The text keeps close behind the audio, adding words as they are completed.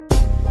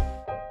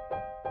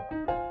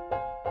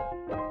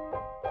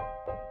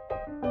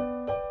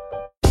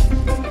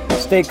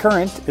Stay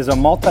Current is a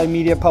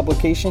multimedia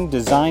publication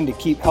designed to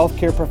keep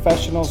healthcare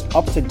professionals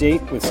up to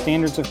date with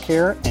standards of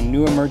care and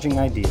new emerging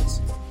ideas.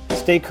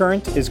 Stay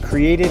Current is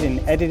created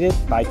and edited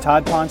by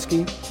Todd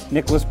Ponsky,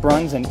 Nicholas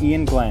Bruns, and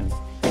Ian Glenn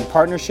in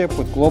partnership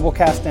with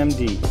Globalcast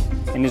MD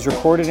and is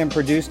recorded and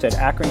produced at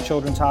Akron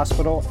Children's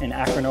Hospital in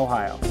Akron,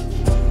 Ohio.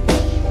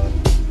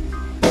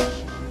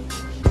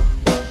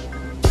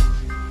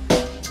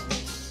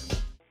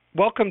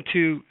 Welcome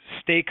to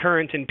Stay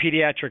Current in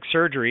Pediatric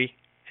Surgery,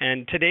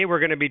 and today we're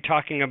going to be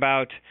talking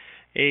about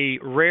a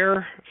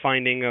rare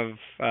finding of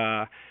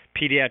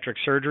pediatric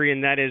surgery,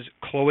 and that is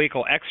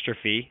cloacal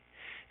exstrophy.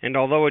 And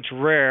although it's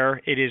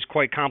rare, it is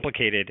quite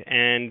complicated,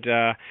 and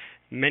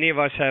many of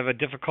us have a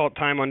difficult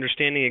time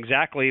understanding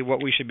exactly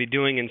what we should be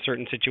doing in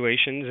certain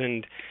situations,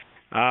 and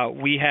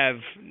we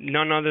have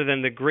none other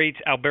than the great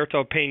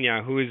Alberto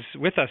Pena, who is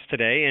with us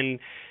today and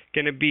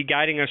going to be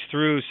guiding us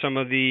through some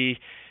of the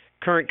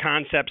current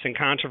concepts and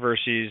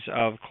controversies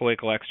of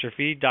cloacal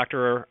exstrophy.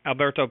 Dr.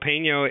 Alberto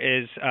Pena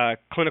is a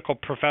clinical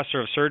professor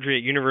of surgery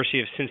at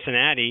University of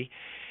Cincinnati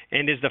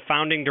and is the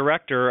founding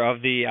director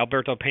of the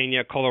Alberto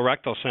Pena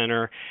Colorectal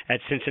Center at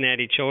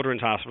Cincinnati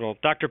Children's Hospital.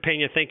 Dr.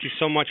 Pena, thank you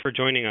so much for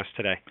joining us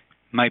today.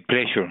 My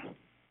pleasure.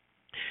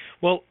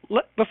 Well,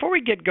 before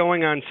we get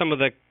going on some of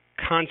the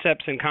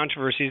concepts and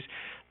controversies,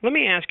 let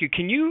me ask you,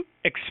 can you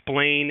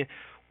explain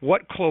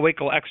what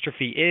cloacal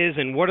exstrophy is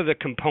and what are the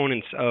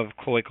components of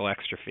cloacal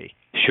exstrophy?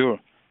 Sure.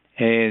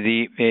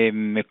 The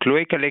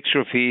cloacal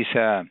exstrophy is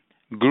a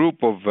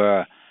group of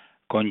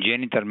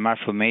congenital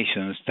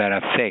malformations that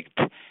affect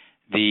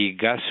the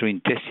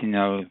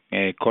gastrointestinal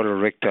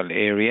colorectal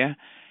area.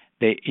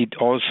 It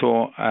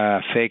also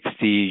affects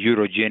the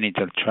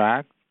urogenital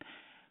tract,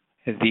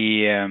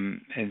 the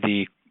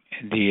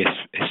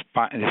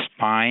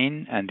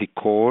spine and the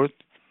cord.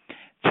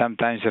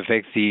 Sometimes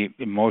affects the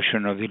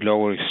motion of the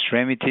lower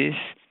extremities,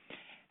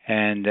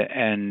 and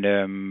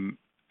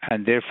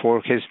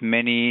therefore has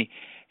many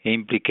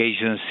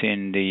implications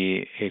in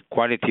the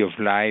quality of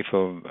life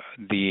of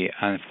the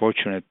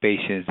unfortunate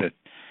patients that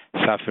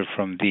suffer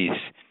from this.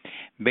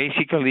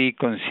 Basically, it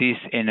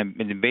consists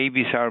the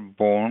babies are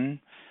born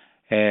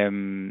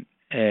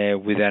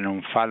with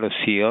an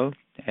omphalocele,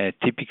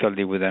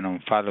 typically with an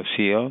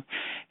omphalocele.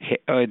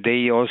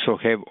 They also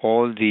have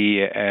all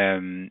the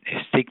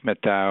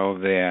stigmata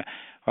of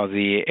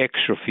the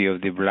exstrophy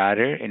of the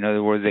bladder. In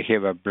other words, they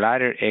have a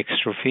bladder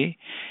exstrophy.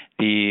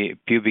 The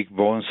pubic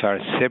bones are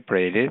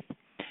separated.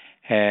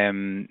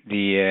 Below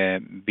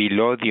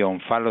the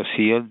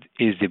omphalocele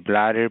is the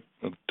bladder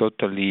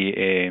totally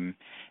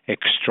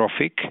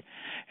extrophic,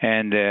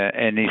 and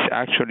it's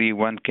actually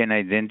one can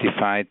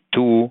identify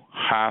two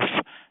half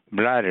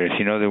bladders.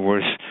 In other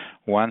words,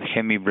 one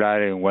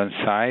hemibladder on one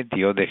side,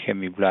 the other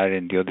hemibladder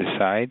on the other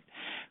side,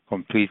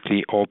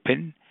 completely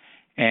open.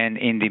 And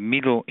in the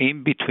middle,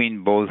 in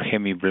between both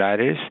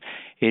hemibladders,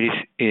 it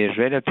is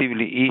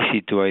relatively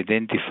easy to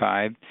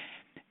identify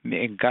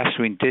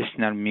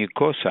gastrointestinal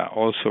mucosa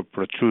also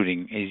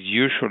protruding. It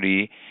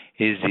usually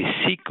is the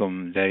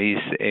cecum that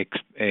is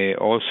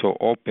also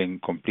open,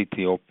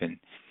 completely open.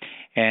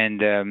 And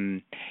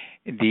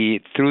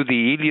through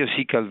the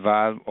ileocecal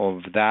valve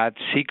of that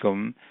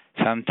cecum,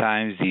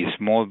 sometimes the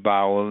small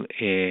bowel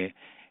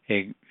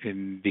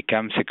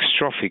becomes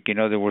extrophic. In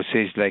other words,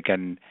 it's like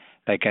an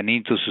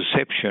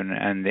intussusception,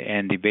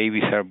 and the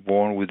babies are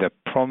born with a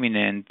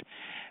prominent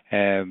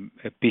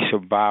piece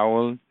of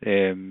bowel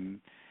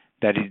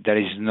that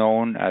is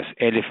known as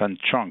elephant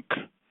trunk.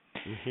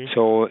 Mm-hmm.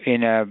 So,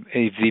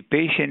 if the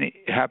patient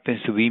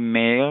happens to be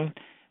male,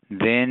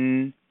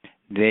 then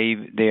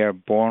they are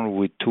born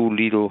with two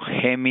little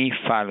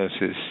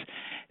hemiphalluses,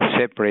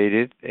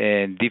 separated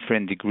and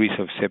different degrees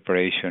of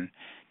separation,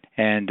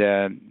 and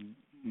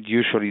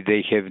usually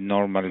they have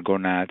normal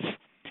gonads.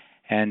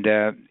 And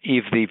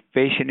if the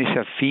patient is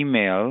a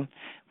female,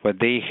 what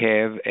they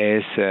have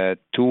is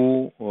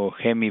two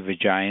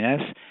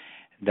hemivaginas.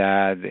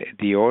 That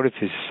the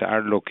orifices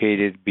are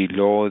located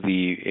below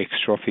the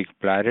extrophic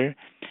bladder,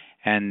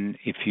 and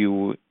if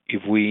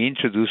we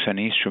introduce an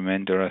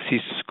instrument or a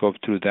cystoscope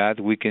through that,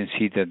 we can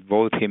see that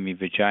both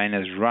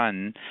hemivaginas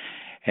run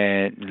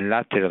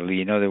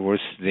laterally. In other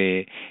words,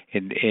 they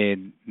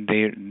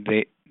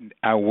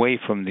away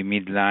from the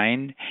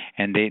midline,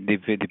 and the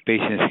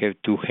patients have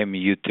two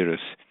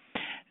hemiuterus.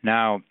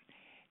 Now,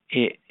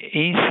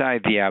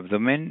 inside the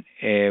abdomen,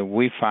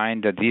 we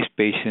find that these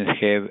patients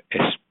have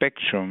a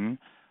spectrum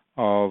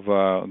of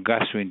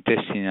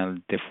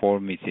gastrointestinal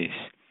deformities.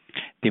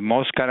 The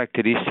most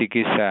characteristic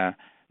is a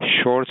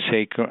short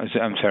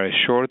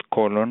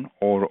colon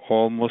or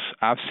almost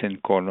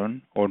absent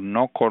colon or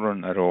no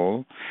colon at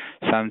all,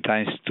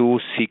 sometimes two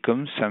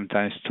cecums,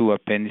 sometimes two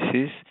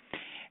appendices,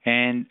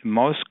 and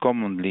most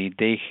commonly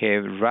they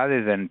have,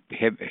 rather than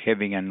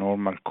having a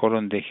normal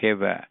colon, they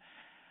have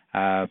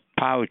a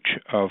pouch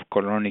of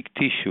colonic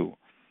tissue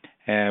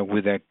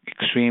with an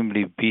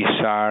extremely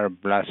bizarre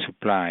blood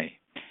supply.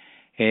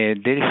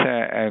 there is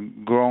a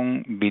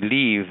growing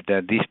belief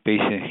that these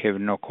patients have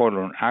no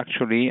colon.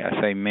 Actually, as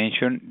I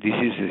mentioned, this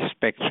is a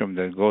spectrum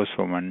that goes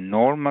from a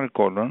normal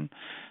colon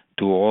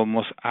to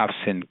almost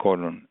absent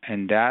colon,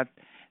 and that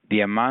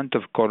the amount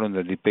of colon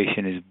that the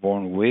patient is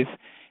born with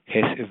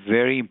has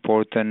very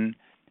important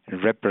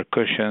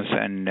repercussions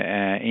and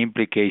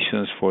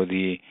implications for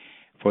the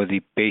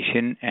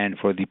patient and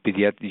for the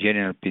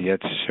general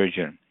pediatric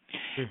surgeon.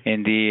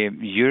 In the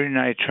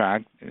urinary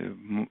tract,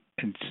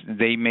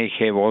 they may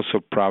have also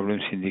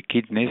problems in the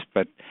kidneys,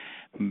 but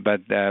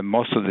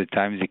most of the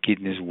time the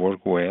kidneys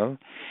work well.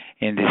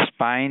 In the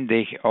spine,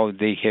 they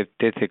have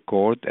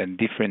tetracord and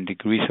different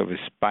degrees of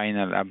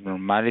spinal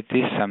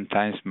abnormalities,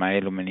 sometimes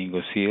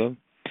myelomeningocele,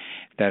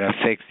 that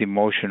affects the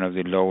motion of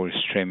the lower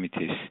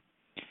extremities.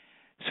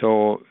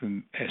 So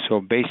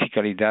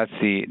basically, that's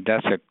a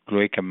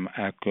cloacal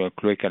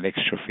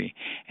exstrophy.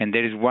 And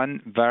there is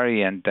one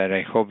variant that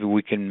I hope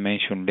we can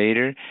mention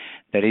later.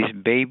 That is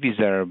babies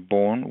that are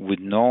born with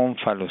no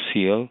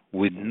omphalocele,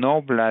 with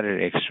no bladder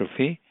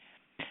exstrophy,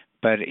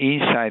 but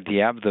inside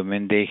the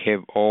abdomen they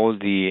have all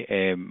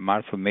the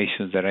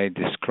malformations that I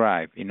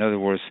described. In other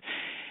words,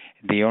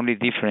 the only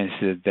difference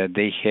is that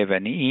they have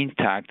an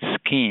intact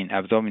skin,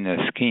 abdominal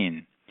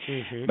skin.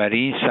 But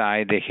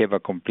inside they have a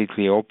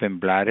completely open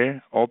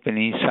bladder, open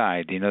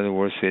inside. In other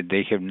words,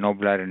 they have no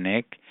bladder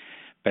neck,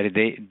 but it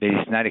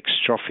is not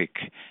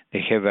extrophic.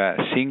 They have a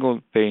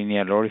single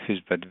perineal orifice,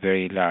 but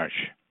very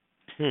large.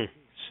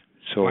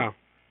 So, wow.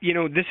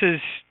 This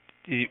is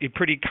a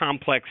pretty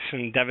complex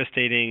and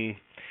devastating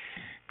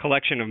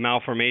collection of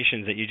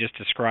malformations that you just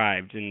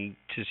described. And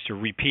just to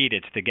repeat,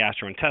 it's the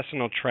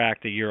gastrointestinal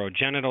tract, the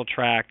urogenital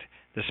tract,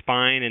 the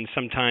spine, and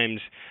sometimes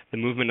the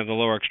movement of the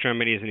lower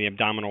extremities and the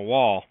abdominal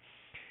wall.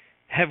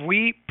 Have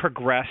we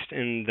progressed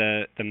in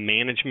the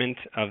management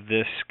of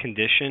this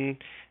condition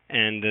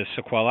and the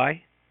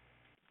sequelae?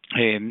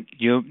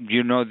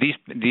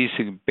 These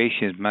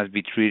patients must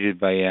be treated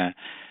by a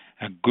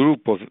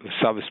group of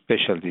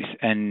subspecialties,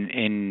 and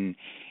in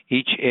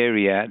each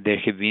area there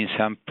have been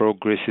some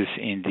progresses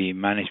in the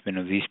management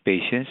of these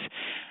patients.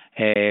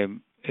 The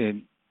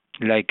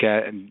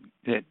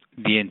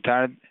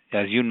entire,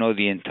 as you know,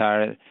 the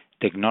entire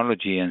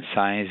technology and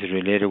science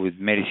related with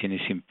medicine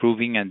is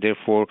improving, and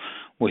therefore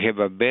we have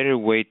a better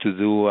way to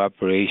do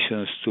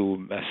operations,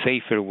 a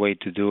safer way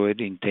to do it,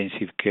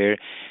 intensive care,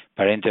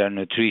 parenteral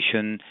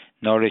nutrition,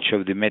 knowledge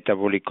of the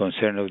metabolic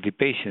concern of the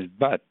patients.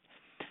 But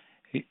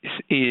it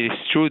is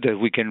true that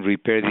we can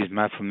repair these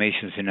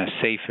malformations in a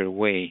safer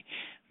way,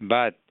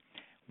 but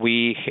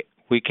we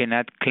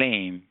cannot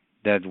claim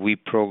that we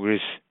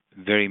progress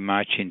very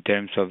much in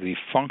terms of the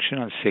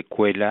functional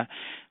sequela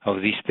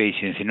of these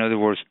patients. In other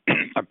words,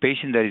 a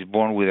patient that is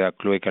born with a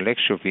cloacal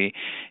exstrophy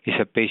is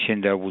a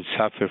patient that will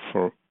suffer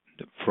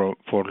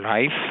for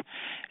life,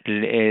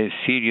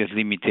 serious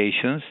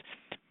limitations,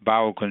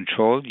 bowel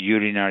control,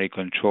 urinary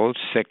control,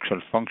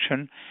 sexual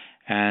function,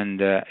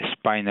 and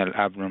spinal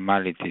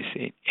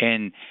abnormalities.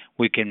 And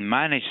we can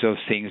manage those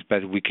things,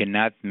 but we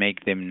cannot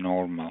make them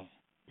normal.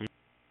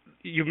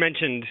 You've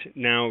mentioned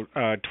now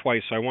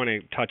twice, so I want to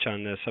touch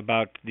on this,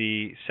 about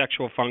the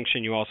sexual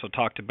function. You also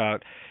talked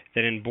about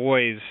that in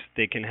boys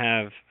they can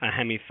have a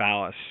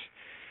hemiphallus.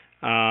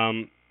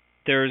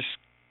 There's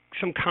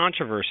some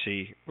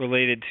controversy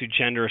related to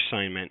gender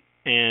assignment,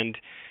 and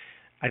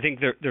I think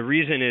the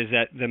reason is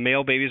that the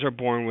male babies are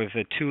born with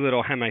the two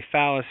little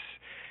hemiphallus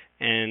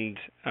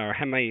or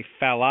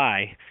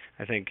hemiphalli,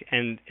 I think,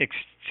 and it's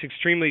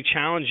extremely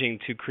challenging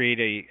to create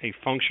a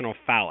functional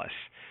phallus.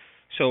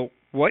 So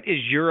what is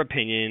your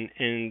opinion,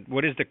 and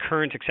what is the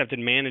current accepted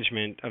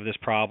management of this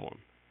problem?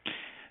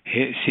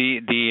 See,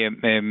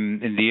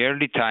 in the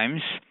early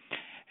times,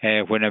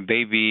 when a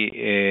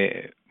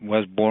baby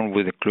was born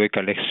with a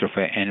cloacal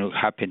exstrophy and it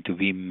happened to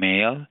be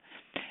male,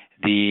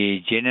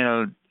 the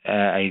general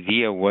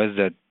idea was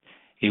that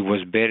it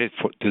was better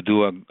to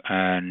do a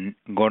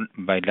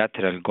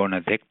bilateral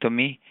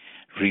gonadectomy,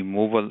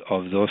 removal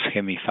of those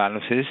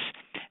hemiphalluses,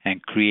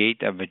 and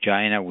create a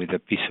vagina with a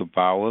piece of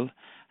bowel,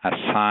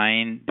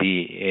 assign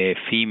the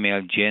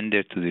female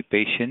gender to the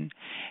patient,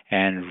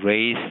 and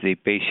raise the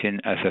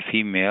patient as a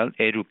female,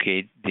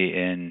 educate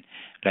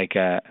like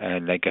a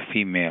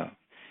female.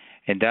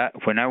 And that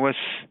when I was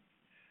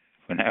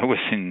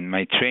in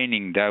my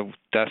training,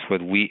 that's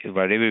what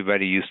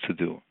everybody used to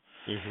do.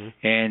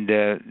 And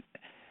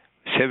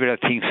several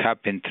things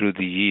happened through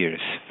the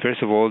years.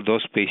 First of all,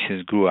 those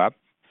patients grew up,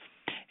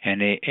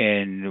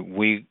 and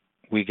we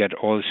got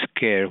all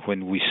scared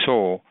when we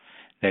saw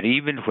that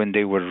even when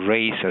they were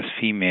raised as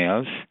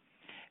females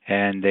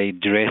and they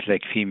dressed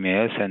like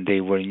females and they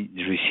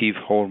received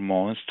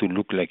hormones to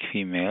look like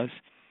females,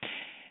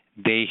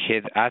 they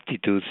had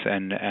attitudes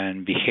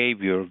and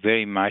behavior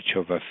very much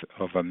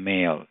of a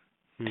male.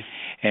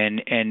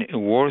 And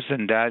worse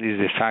than that is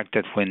the fact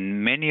that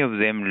when many of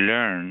them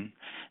learned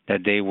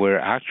that they were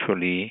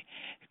actually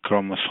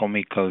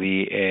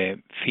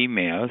chromosomically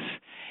females,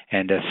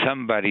 and that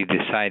somebody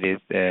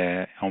decided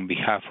on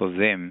behalf of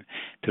them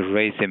to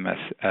raise them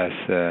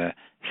as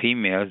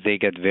females, they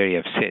got very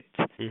upset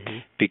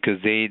because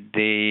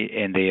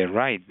they are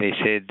right. They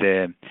said,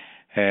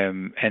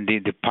 and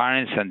the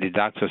parents and the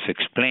doctors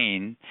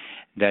explained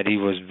that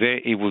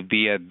it would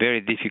be a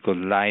very difficult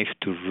life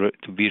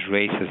to be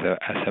raised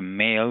as a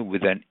male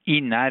with an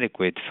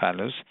inadequate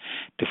phallus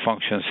to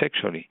function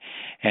sexually.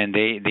 And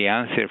the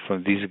answer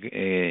from these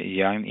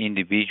young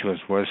individuals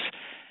was,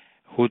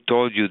 "Who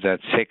told you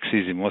that sex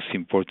is the most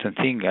important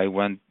thing? I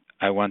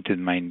wanted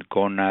my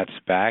gonads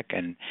back,"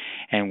 and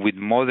with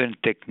modern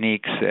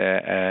techniques,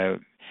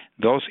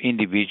 those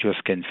individuals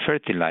can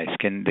fertilize,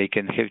 they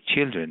can have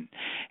children,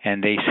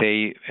 and they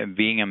say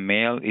being a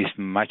male is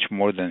much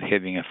more than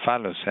having a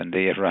phallus, and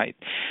they are right.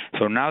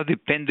 So now the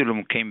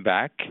pendulum came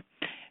back,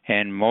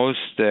 and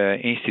most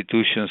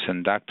institutions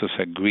and doctors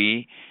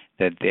agree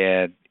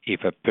that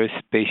if a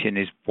patient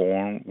is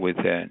born with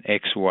an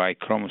XY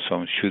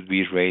chromosome, should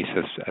be raised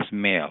as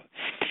male.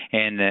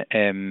 And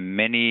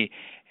many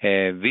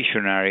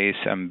visionaries,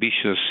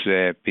 ambitious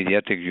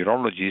pediatric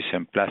urologists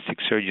and plastic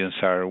surgeons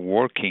are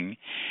working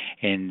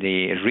in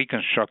the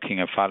reconstructing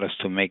a phallus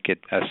to make it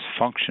as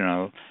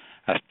functional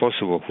as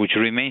possible, which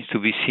remains to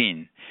be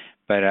seen.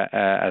 But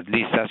at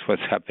least that's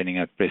what's happening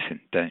at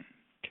present time.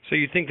 So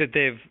you think that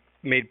they've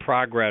made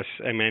progress?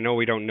 I mean, I know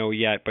we don't know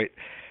yet, but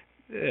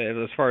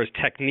as far as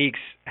techniques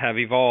have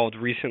evolved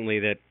recently,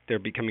 that they're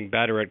becoming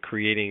better at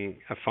creating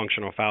a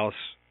functional phallus,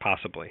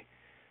 possibly.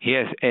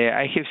 Yes,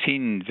 I have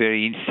seen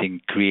very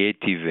interesting,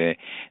 creative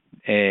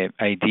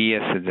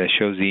ideas that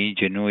shows the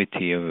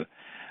ingenuity of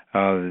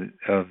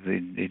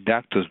the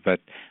doctors, but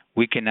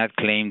we cannot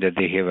claim that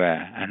they have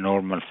a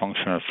normal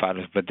functional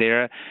phallus. But they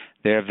are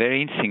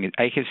very interesting.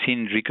 I have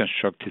seen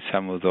reconstructed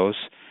some of those,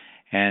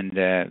 and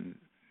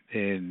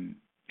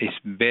it's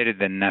better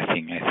than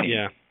nothing, I think.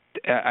 Yeah.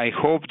 I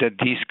hope that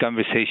this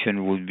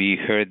conversation will be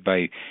heard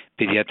by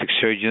pediatric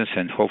surgeons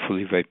and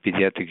hopefully by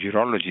pediatric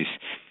urologists.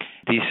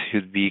 This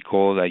should be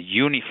called a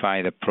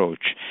unified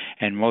approach,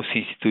 and most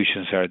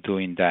institutions are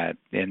doing that.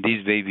 And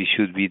these babies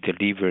should be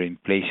delivered in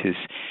places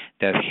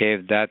that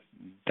have that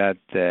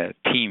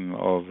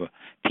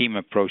team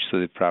approach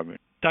to the problem.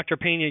 Dr.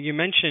 Pena, you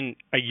mentioned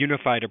a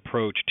unified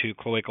approach to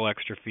cloacal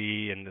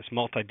exstrophy and this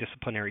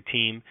multidisciplinary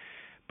team.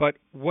 But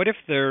what if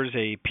there's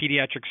a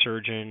pediatric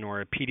surgeon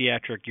or a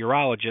pediatric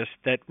urologist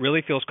that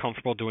really feels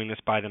comfortable doing this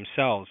by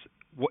themselves?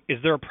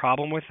 Is there a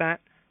problem with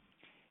that?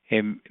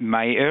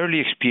 My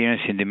early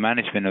experience in the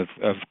management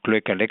of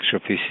cloacal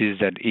exstrophies is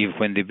that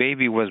when the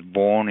baby was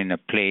born in a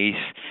place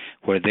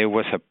where there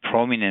was a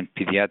prominent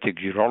pediatric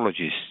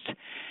urologist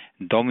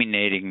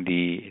dominating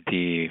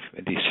the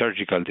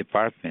surgical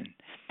department,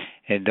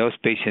 and those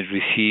patients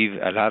receive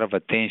a lot of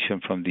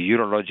attention from the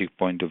urologic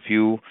point of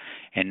view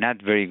and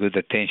not very good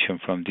attention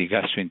from the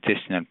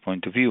gastrointestinal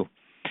point of view.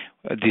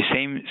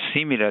 Something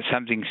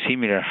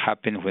similar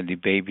happened when the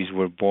babies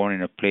were born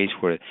in a place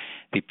where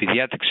the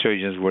pediatric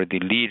surgeons were the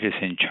leaders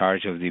in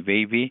charge of the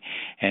baby,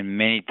 and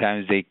many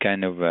times they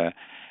kind of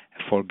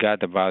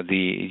forgot about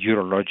the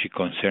urologic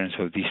concerns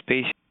of these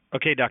patients.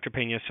 Okay, Dr.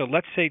 Pena, so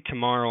let's say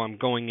tomorrow I'm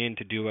going in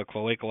to do a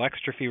cloacal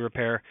exstrophy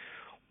repair.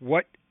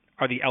 What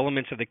are the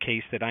elements of the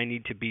case that I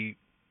need to be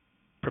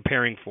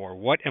preparing for?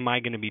 What am I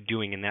going to be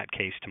doing in that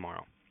case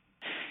tomorrow?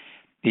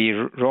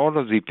 The role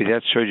of the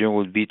pediatric surgeon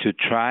would be to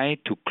try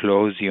to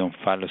close the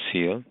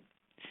omphalocele.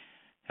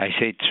 I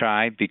say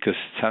try because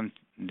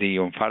the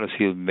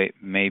omphalocele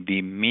may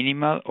be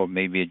minimal or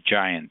maybe a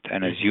giant.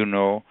 And as you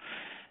know,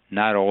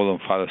 not all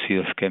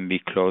omphaloceles can be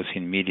closed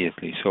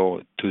immediately.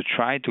 So to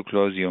try to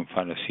close the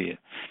omphalocele.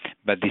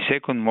 But the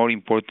second more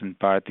important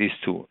part is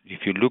if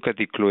you look at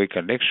the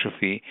cloacal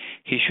exstrophy,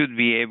 he should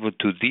be able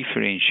to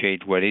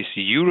differentiate what is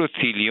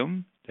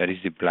urothelium, that is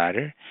the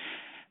bladder,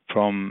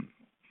 from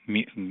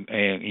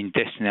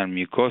intestinal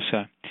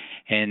mucosa,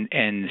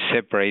 and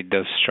separate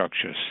those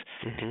structures.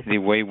 The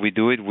way we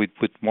do it, we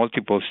put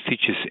multiple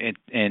stitches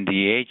in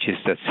the edges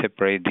that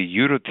separate the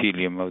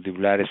urothelium of the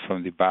bladder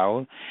from the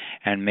bowel,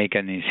 and make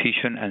an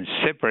incision and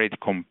separate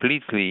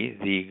completely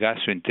the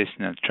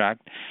gastrointestinal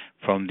tract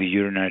from the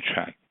urinary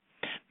tract.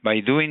 By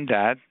doing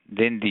that,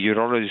 then the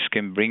urologist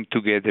can bring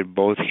together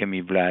both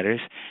hemibladders,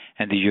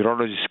 and the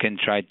urologist can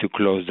try to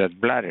close that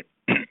bladder.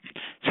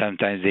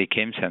 Sometimes they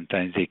can,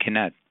 sometimes they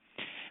cannot.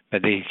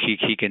 But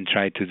he can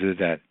try to do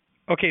that.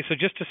 Okay, so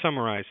just to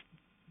summarize,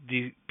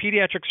 the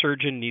pediatric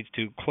surgeon needs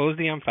to close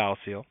the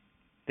omphalocele.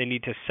 They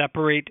need to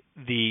separate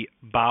the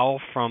bowel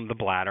from the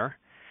bladder.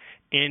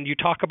 And you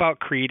talk about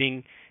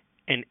creating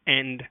an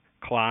end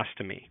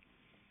colostomy.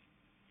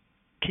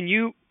 Can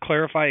you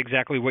clarify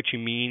exactly what you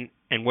mean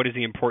and what is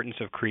the importance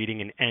of creating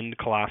an end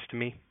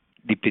colostomy?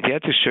 The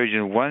pediatric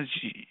surgeon, once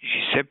he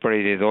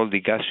separated all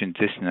the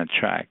gastrointestinal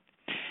tract,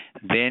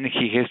 then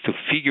he has to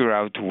figure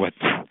out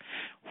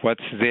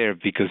what's there,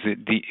 because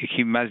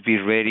he must be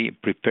ready,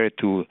 prepared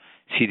to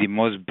see the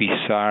most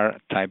bizarre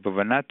type of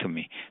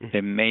anatomy.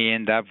 They may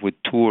end up with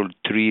 2 or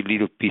 3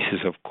 little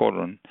pieces of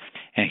colon,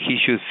 and he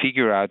should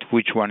figure out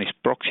which one is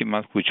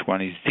proximal, which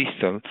one is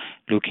distal,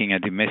 looking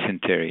at the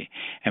mesentery,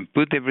 and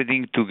put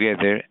everything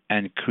together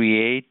and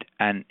create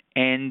an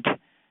end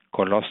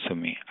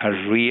colostomy, a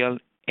real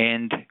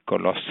end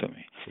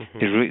colostomy.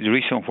 The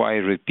reason why I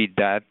repeat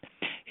that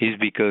is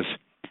because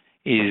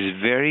it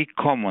is very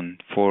common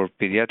for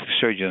pediatric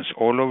surgeons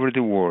all over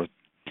the world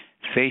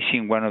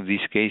facing one of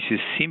these cases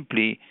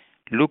simply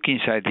look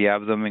inside the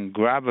abdomen,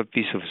 grab a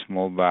piece of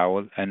small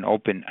bowel, and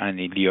open an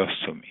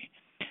ileostomy.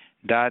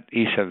 That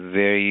is a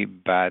very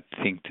bad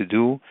thing to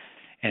do,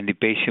 and the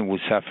patient will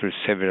suffer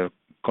several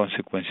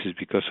consequences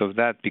because of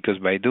that, because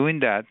by doing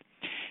that,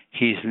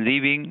 he is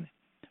leaving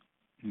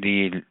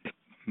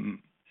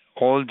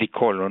all the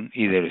colon,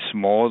 either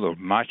small or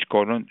much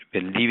colon,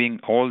 but leaving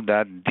all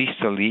that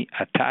distally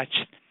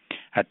attached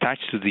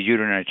to the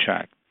urinary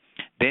tract.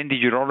 Then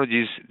the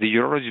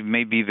urologist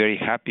may be very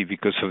happy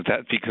because of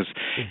that, because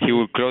he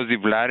will close the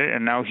bladder,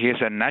 and now he has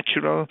a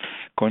natural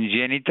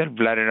congenital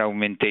bladder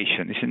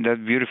augmentation. Isn't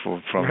that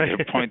beautiful from their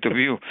point of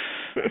view?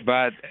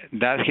 But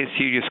that has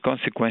serious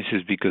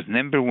consequences because,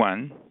 number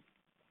one,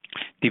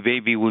 the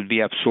baby will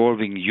be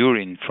absorbing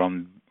urine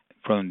from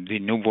the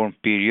newborn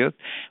period,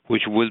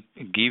 which will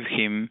give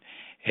him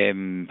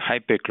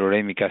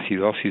hyperchloremic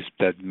acidosis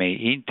that may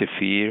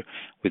interfere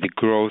with the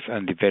growth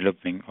and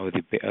development of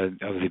the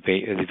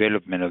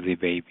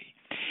baby.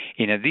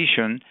 In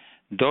addition,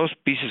 those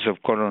pieces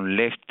of colon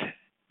left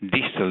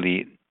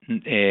distally,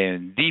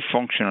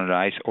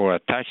 defunctionalized or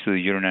attached to the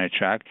urinary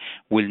tract,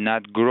 will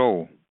not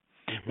grow,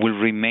 will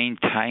remain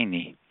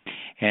tiny.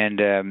 And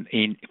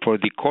for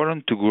the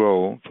colon to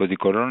grow, for the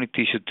colonic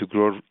tissue to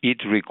grow,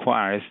 it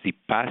requires the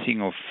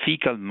passing of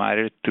fecal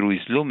matter through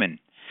its lumen.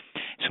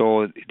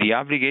 So the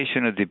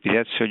obligation of the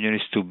pediatric surgeon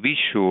is to be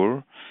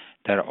sure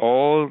that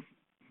all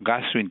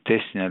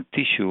gastrointestinal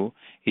tissue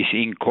is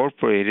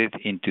incorporated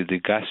into the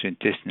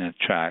gastrointestinal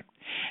tract,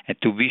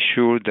 and to be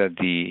sure that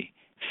the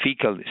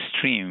fecal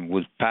stream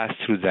will pass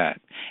through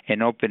that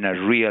and open a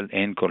real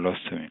end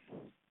colostomy.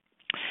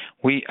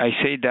 I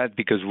say that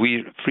because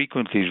we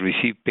frequently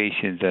receive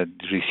patients that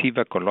receive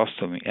an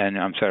ileostomy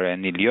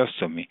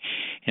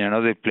in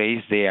another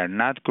place. They are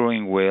not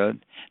growing well.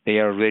 They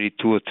are already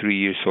 2 or 3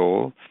 years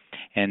old,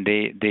 and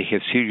they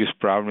have serious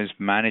problems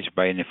managed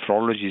by a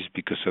nephrologist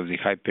because of the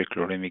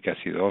hyperchloremic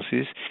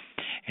acidosis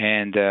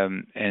and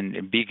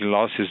big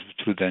losses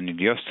through the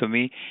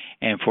ileostomy.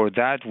 And for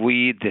that,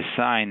 we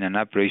design an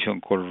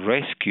operation called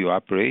rescue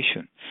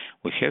operation.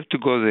 We have to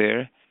go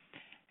there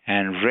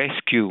and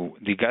rescue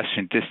the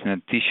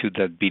gastrointestinal tissue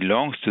that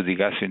belongs to the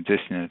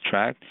gastrointestinal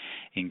tract,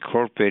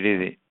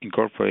 incorporated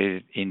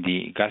in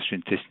the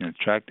gastrointestinal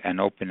tract,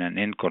 and open an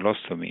end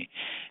colostomy.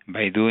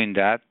 By doing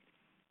that,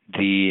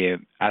 the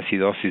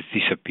acidosis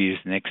disappears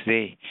next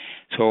day.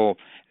 So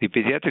the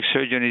pediatric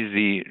surgeon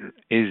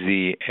is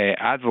the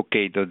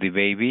advocate of the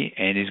baby,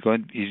 and is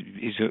going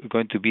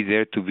to be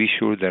there to be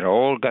sure that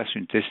all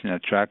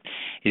gastrointestinal tract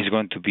is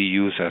going to be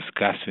used as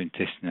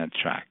gastrointestinal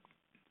tract.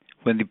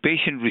 When the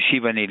patient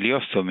receives an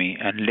ileostomy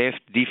and left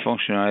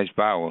defunctionalized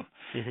bowel,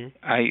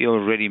 I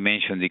already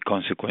mentioned the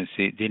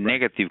consequences, the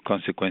negative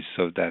consequences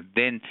of that.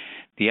 Then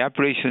the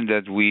operation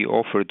that we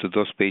offer to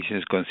those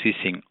patients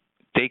consists in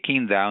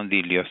taking down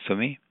the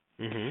ileostomy,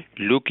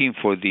 looking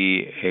for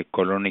the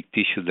colonic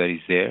tissue that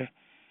is there,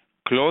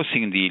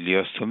 closing the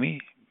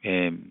ileostomy,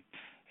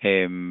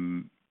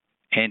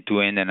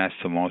 end-to-end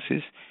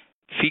anastomosis,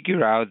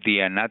 figure out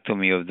the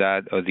anatomy of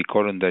the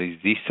colon that is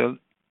distal,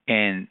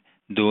 and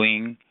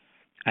doing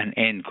an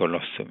end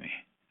colostomy.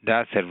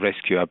 That's a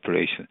rescue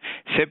operation,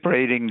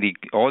 separating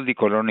all the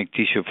colonic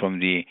tissue from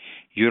the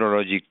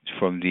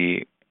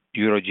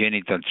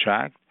urogenital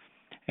tract,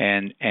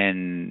 and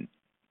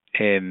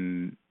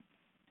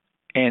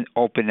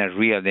open a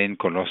real end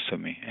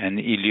colostomy, an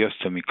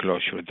ileostomy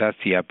closure. That's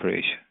the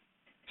operation.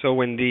 So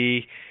when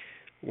the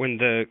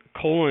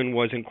colon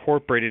was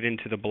incorporated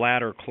into the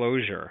bladder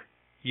closure,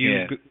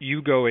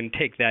 you go and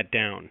take that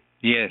down.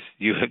 Yes,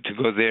 you have to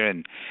go there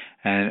and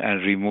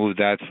remove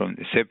that,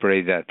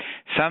 separate that.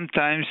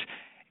 Sometimes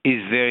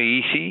it's very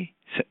easy,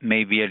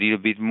 maybe a little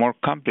bit more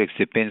complex,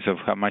 depends on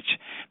how much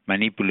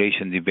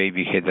manipulation the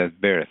baby had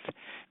at birth.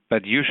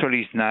 But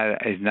usually it's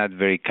not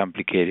very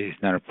complicated,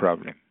 it's not a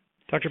problem.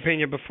 Dr.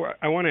 Pena, before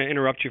I want to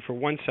interrupt you for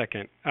 1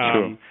 second.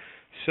 Sure.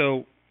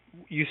 So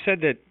you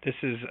said that this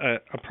is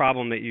a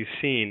problem that you've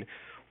seen.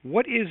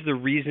 What is the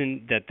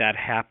reason that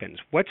happens?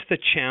 What's the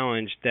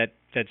challenge that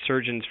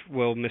surgeons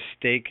will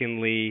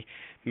mistakenly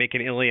make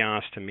an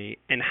ileostomy,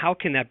 and how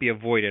can that be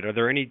avoided? Are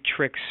there any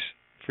tricks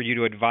for you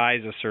to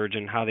advise a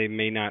surgeon how they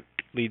may not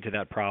lead to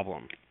that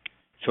problem?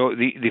 So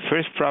the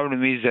first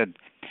problem is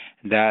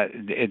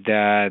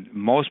that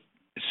most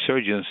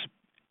surgeons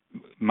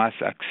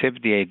must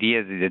accept the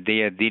idea that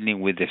they are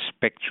dealing with the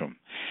spectrum,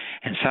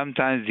 and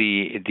sometimes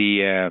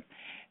the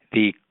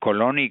the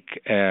colonic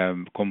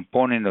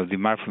component of the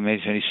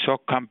malformation is so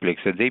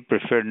complex that they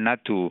prefer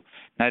not to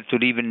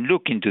even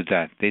look into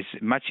that. It's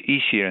much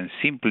easier and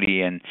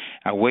simply, and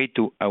a way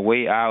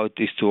out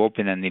is to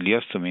open an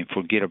ileostomy and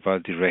forget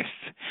about the rest.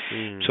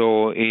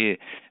 So,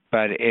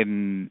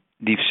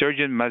 the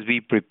surgeon must be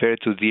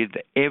prepared to deal.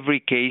 Every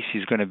case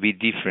is going to be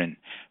different.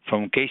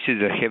 From cases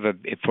that have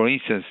for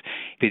instance,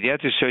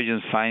 pediatric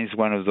surgeon finds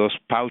one of those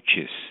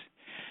pouches.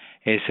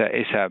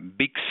 It's a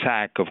big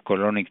sack of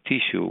colonic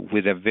tissue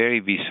with a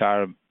very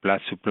bizarre blood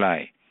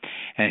supply,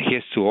 and he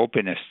has to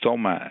open a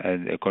stoma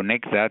and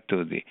connect that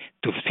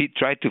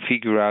try to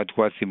figure out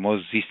what's the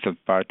most distal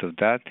part of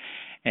that,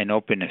 and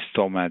open a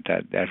stoma,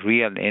 a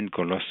real end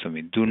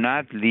colostomy. Do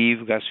not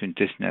leave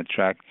gastrointestinal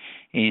tract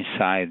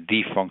inside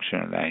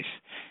defunctionalized.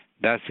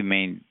 That's the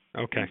main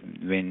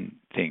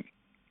thing.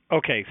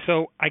 Okay,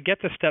 so I get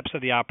the steps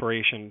of the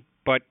operation,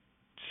 but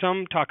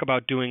some talk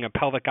about doing a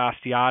pelvic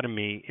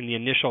osteotomy in the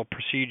initial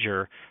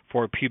procedure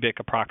for pubic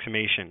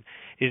approximation.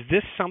 Is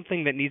this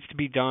something that needs to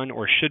be done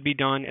or should be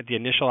done at the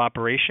initial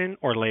operation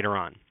or later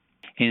on?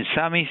 In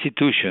some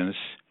institutions,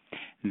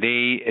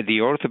 the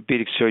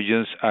orthopedic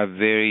surgeons are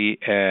very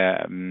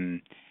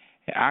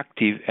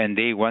active, and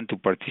they want to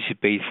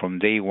participate from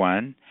day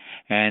one,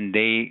 and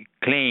they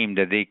claim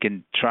that they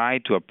can try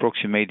to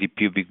approximate the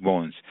pubic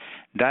bones.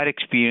 That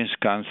experience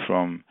comes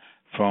from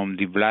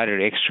the bladder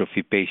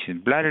exstrophy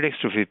patients. Bladder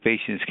exstrophy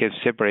patients have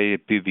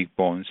separated pubic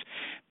bones,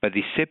 but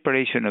the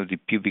separation of the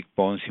pubic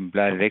bones in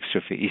bladder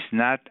exstrophy is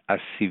not as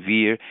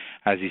severe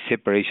as the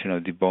separation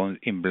of the bones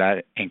in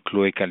bladder and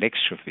cloacal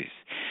exstrophies.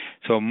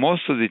 So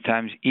most of the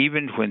times,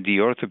 even when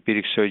the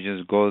orthopedic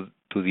surgeons go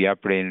to the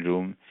operating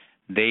room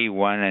day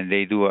one and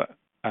they do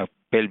a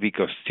pelvic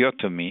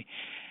osteotomy,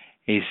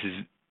 is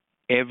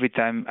every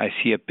time I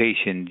see a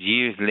patient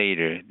years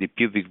later, the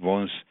pubic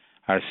bones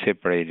are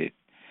separated.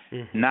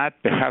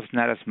 Perhaps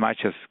not as much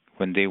as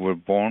when they were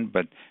born,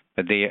 but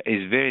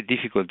it's very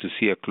difficult to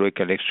see a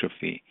cloacal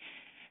exstrophy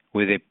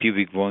with the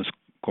pubic bones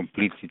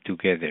completely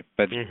together.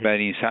 But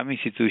in some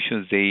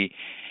institutions,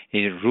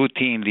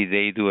 routinely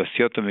they do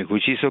osteotomy,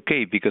 which is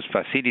okay because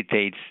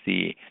facilitates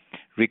the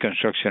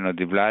reconstruction of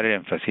the bladder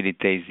and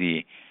facilitates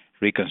the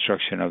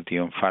reconstruction of the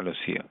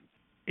omphalocele.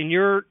 In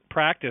your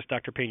practice,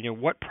 Dr. Pena,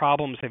 what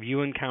problems have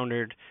you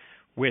encountered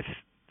with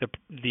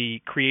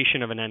the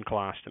creation of an end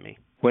colostomy?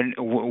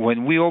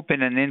 When we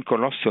open an end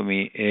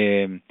colostomy,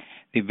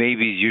 the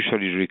babies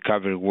usually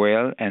recover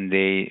well and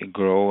they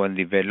grow and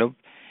develop,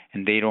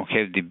 and they don't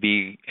have the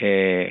big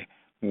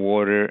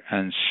water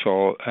and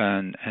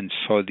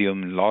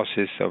sodium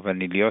losses of an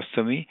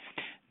ileostomy.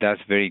 That's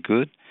very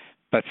good.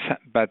 But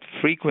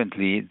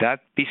frequently,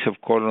 that piece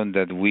of colon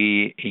that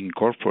we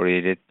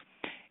incorporated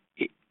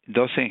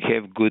doesn't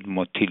have good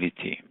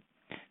motility.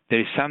 There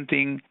is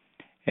something,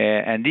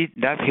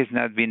 that has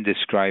not been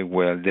described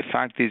well. The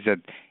fact is that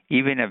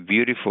even a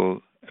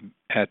beautiful,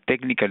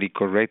 technically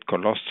correct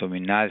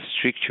colostomy, not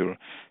stricture,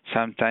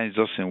 sometimes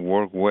doesn't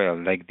work well.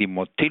 Like the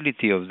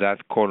motility of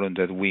that colon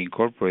that we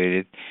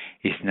incorporated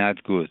is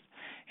not good.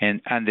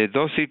 And under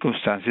those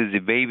circumstances, the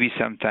babies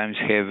sometimes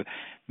have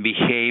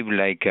behaved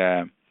like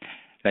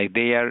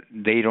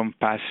they don't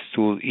pass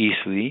stool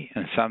easily,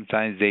 and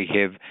sometimes they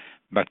have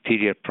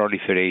bacterial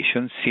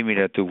proliferation,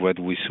 similar to what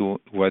we see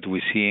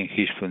in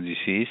Hirschsprung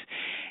disease.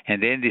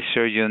 And then the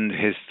surgeon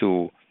has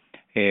to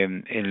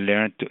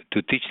learn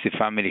to teach the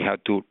family how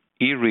to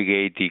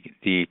irrigate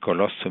the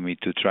colostomy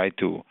to try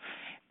to,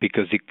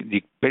 because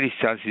the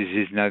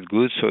peristalsis is not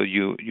good, so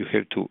you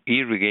have to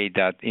irrigate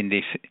that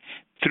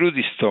through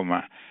the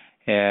stoma,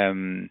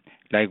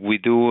 like we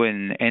do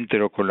in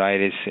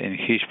enterocolitis and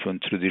Hirschsprung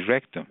through the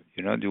rectum.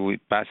 We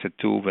pass a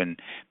tube and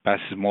pass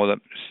small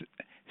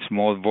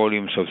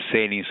volumes of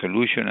saline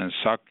solution and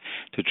suck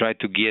to try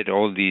to get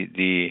all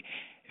the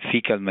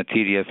fecal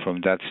material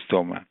from that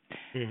stoma.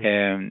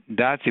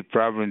 That's the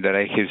problem that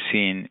I have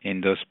seen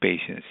in those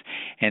patients.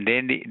 And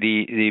then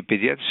the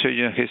pediatric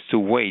surgeon has to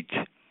wait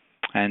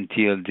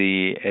until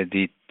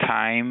the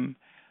time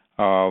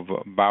of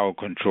bowel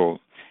control.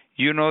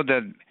 You know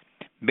that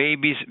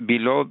babies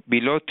below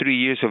 3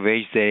 years of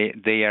age,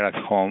 they are at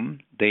home,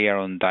 they are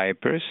on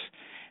diapers.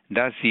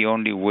 That's the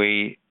only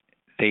way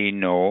they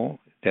know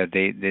that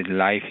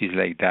life is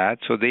like that,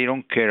 so they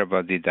don't care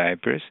about the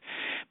diapers.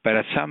 But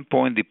at some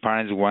point, the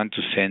parents want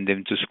to send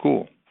them to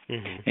school.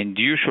 And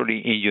usually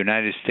in the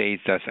United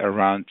States, that's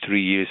around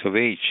 3 years of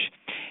age.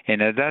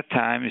 And at that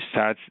time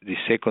starts the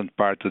second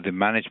part of the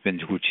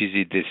management, which is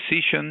the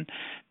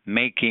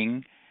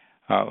decision-making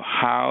of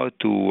how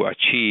to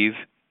achieve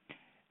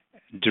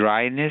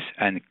dryness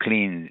and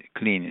clean.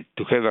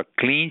 To have a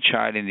clean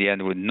child in the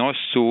end with no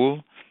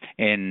stool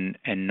and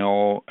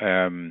no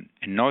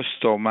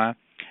stoma,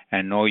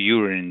 and no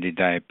urine in the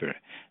diaper.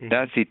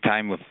 That's the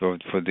time for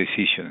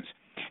decisions,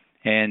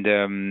 and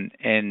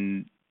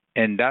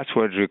that's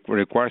what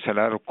requires a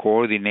lot of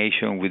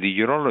coordination with the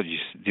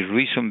urologist. The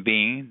reason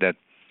being that,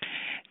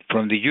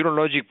 from the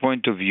urologic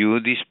point of view,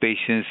 these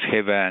patients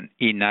have an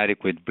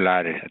inadequate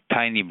bladder, a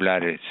tiny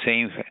bladder,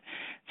 same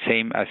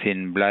as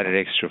in bladder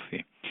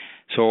exstrophy.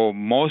 So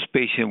most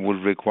patients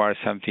will require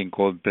something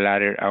called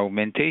bladder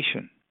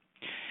augmentation.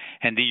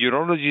 And the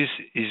urologist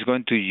is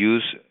going to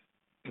use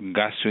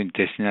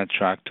gastrointestinal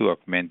tract to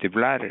augment the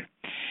bladder.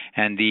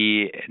 And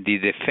the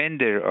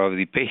defender of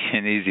the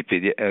patient is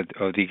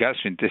of the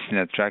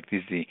gastrointestinal tract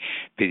is the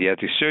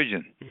pediatric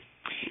surgeon.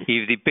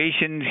 If the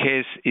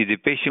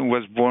patient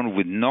was born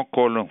with no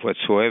colon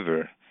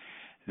whatsoever,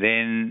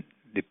 then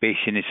the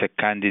patient is a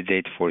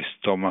candidate for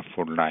stoma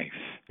for life.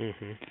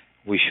 Mm-hmm.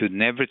 We should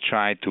never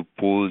try to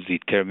pull the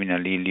terminal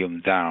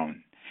ileum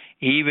down.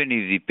 Even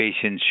if the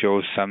patient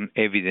shows some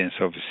evidence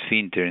of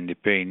sphincter in the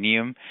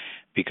perineum,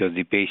 because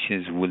the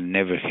patients will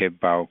never have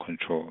bowel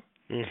control.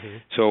 Mm-hmm.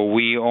 So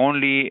we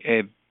only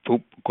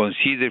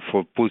consider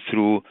for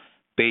put-through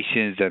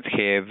patients that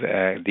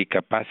have the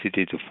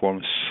capacity to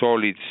form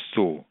solid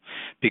stool,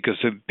 because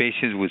the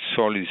patients with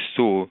solid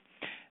stool,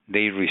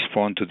 they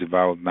respond to the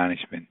bowel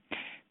management.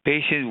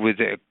 Patients with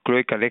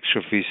cloacal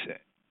exstrophies,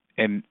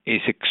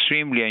 it's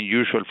extremely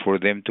unusual for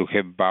them to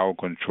have bowel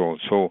control.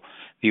 So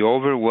the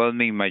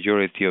overwhelming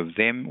majority of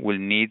them will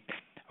need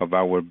of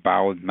our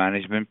bowel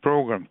management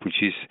program,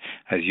 which is,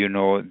 as you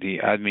know, the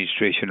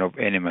administration of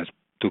enemas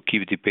to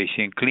keep the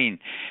patient clean.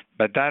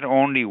 But that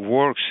only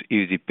works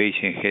if the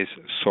patient has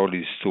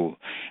solid stool.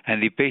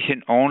 And the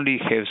patient only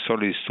has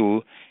solid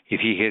stool if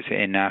he has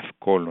enough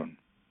colon.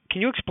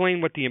 Can you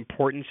explain what the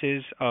importance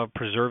is of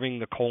preserving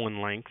the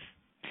colon length?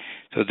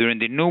 So during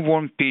the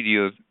newborn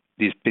period,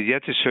 these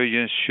pediatric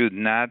surgeons should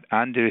not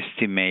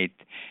underestimate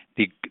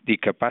the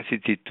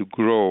capacity to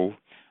grow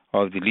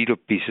of the little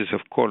pieces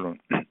of colon.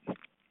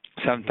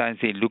 Sometimes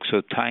they look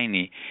so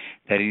tiny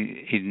that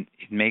it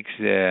makes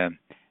the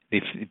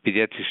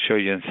pediatric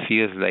surgeon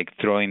feels like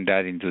throwing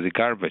that into the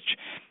garbage.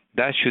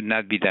 That should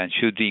not be done.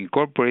 Should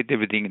incorporate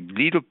everything.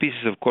 Little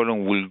pieces of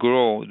colon will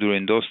grow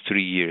during those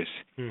 3 years,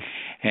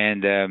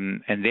 and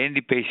then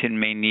the patient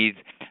may need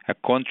a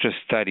contrast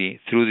study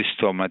through the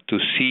stomach to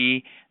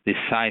see the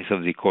size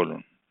of the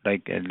colon,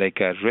 like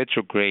a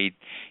retrograde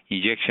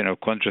injection of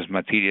contrast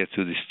material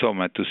to the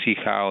stomach to see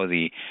how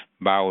the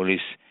bowel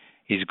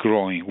is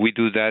growing. We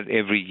do that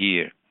every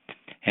year,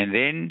 and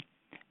then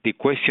the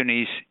question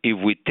is,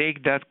 if we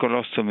take that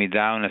colostomy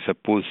down as a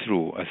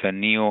pull-through, as a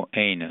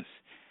neo-anus,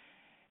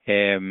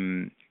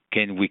 can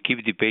we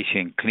keep the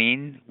patient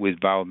clean with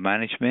bowel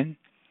management?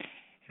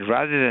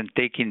 Rather than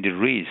taking the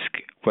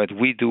risk, what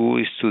we do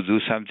is to do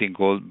something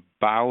called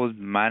bowel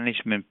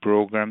management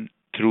program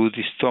through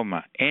the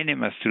stoma,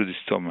 enemas through the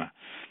stoma,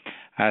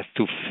 as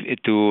to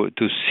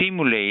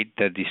simulate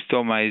that the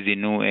stoma is the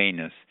new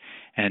anus,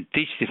 and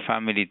teach the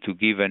family to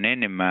give an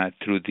enema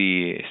through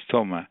the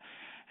stoma,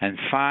 and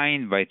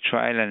find by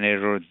trial and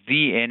error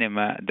the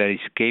enema that is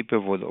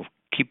capable of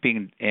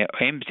keeping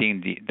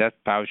emptying that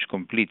pouch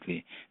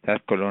completely,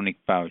 that colonic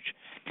pouch,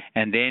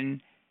 and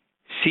then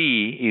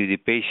see if the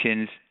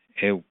patients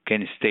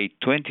can stay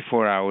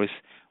 24 hours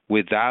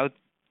without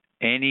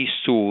any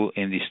stool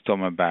in the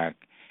stomach bag.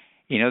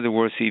 In other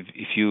words,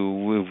 if you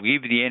will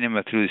give the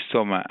enema through the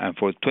stomach and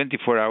for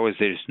 24 hours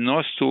there is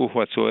no stool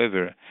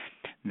whatsoever,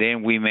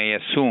 then we may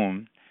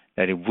assume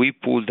that if we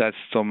pull that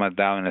stomach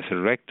down as a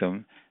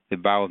rectum, the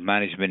bowel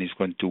management is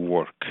going to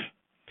work.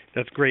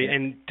 That's great.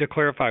 And to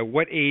clarify,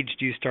 what age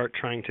do you start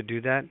trying to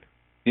do that?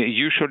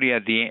 Usually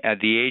at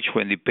the age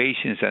when the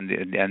patients and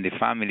the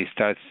family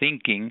start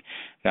thinking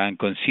and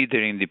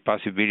considering the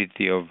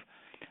possibility of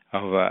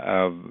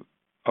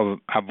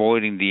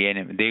avoiding the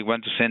enema. They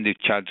want to send the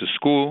child to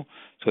school,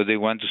 so they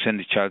want to send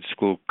the child to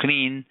school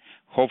clean,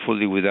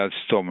 hopefully without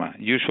stoma.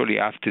 Usually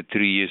after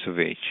 3 years of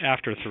age.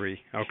 After 3,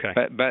 okay.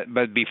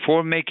 But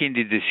before making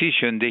the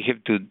decision, they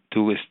have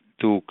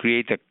to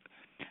create a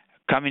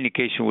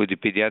communication with the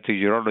pediatric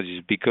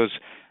urologist, because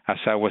as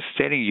I was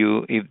telling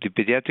you, if the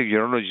pediatric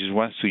urologist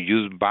wants to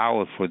use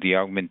bowel for the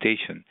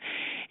augmentation,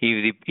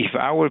 if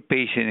our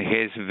patient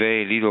has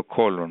very little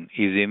colon,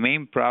 if the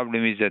main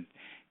problem is that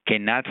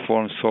cannot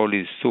form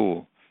solid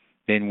stool,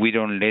 then we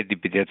don't let the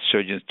pediatric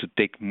surgeons to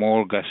take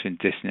more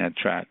gastrointestinal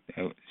tract.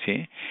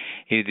 See,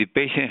 if the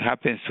patient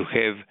happens to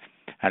have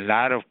a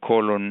lot of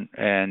colon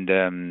and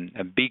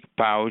a big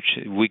pouch,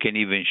 we can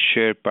even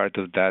share part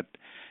of that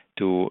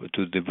to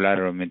the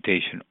bladder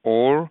augmentation.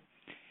 Or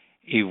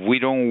if we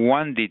don't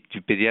want the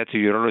pediatric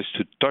urologist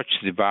to touch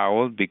the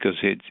bowel because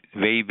its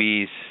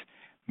baby is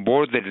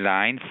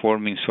borderline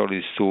forming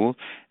solid stool,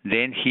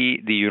 then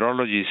the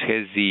urologist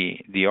has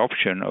the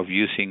option of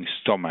using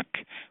stomach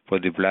for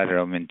the bladder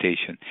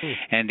augmentation.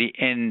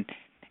 And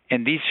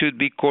this should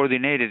be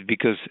coordinated,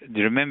 because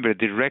remember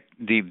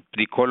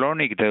the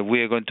colonic that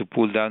we are going to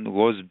pull down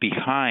goes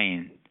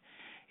behind.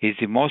 It's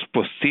the most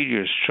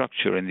posterior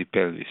structure in the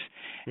pelvis.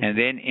 And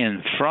then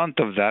in front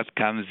of that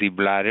comes the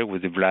bladder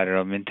with the bladder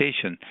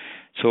augmentation.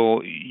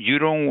 So you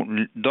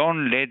don't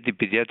let the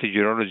pediatric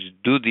urologist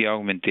do the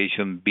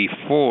augmentation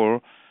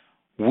before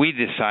we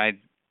decide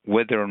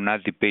whether or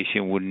not the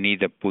patient will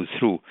need a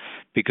pull-through.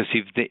 Because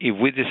if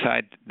we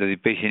decide that the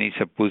patient needs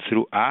a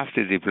pull-through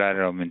after the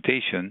bladder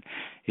augmentation,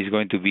 it's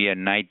going to be a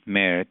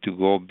nightmare to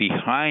go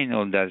behind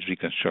all that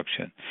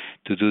reconstruction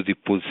to do the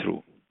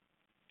pull-through.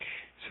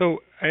 So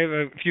I have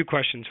a few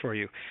questions for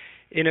you.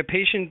 In a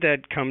patient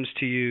that comes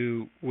to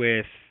you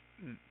with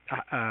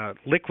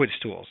liquid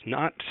stools,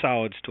 not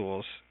solid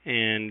stools,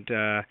 and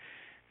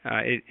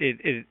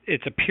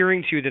it's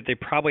appearing to you that they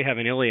probably have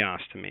an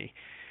ileostomy,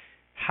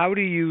 how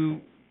do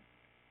you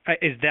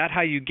is that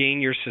how you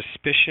gain your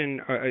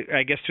suspicion, or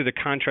I guess through the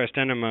contrast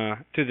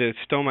enema, through the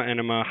stoma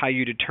enema, how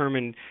you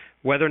determine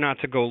whether or not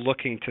to go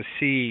looking to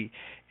see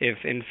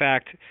if, in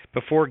fact,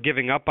 before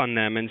giving up on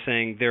them and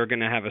saying they're going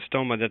to have a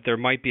stoma, that there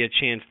might be a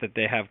chance that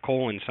they have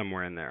colon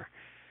somewhere in there?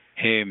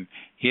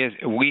 Yes,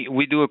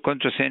 we do a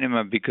contrast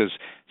enema because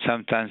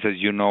sometimes, as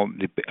you know,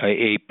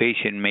 a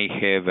patient may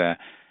have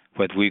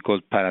what we call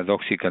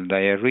paradoxical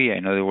diarrhea.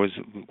 In other words,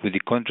 with the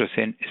contrast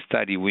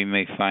study, we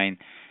may find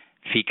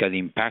fecal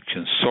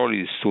impaction,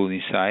 solid stool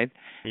inside,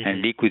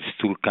 and liquid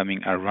stool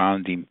coming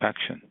around the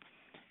impaction.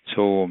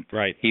 So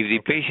if the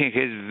patient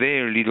has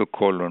very little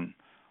colon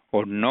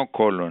or no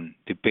colon,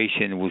 the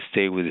patient will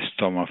stay with the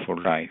stoma for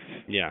life.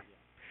 Yeah.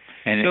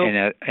 And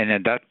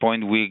at that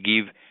point, we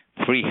give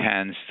free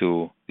hands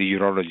to the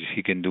urologist.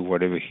 He can do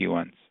whatever he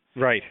wants.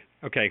 Right.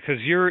 Okay.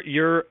 Because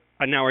you're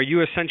now, are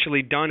you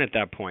essentially done at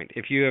that point?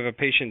 If you have a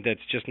patient that's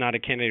just not a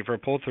candidate for a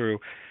pull-through,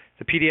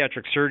 the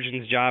pediatric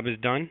surgeon's job is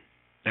done?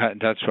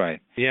 That's right.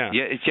 Yeah.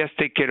 It's just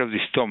take care of the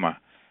stoma,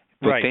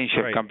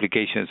 potential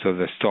complications of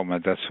the stoma.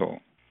 That's all.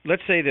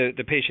 Let's say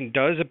the patient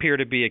does appear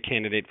to be a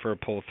candidate for a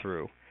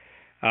pull-through,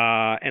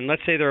 and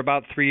let's say they're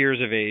about 3 years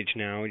of age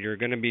now. You're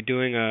going to be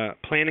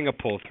planning a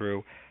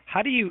pull-through.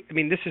 How do you? I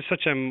mean, this is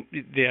such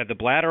the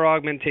bladder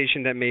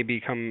augmentation that may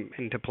come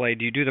into play.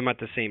 Do you do them at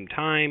the same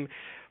time?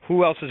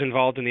 Who else is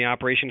involved in the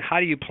operation? How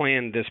do you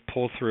plan this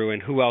pull-through,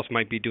 and who else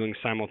might be doing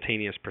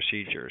simultaneous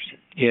procedures?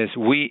 Yes,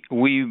 we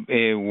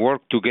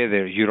work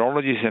together.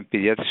 Urologists and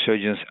pediatric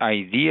surgeons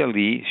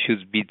ideally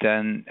should be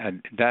done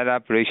that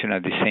operation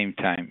at the same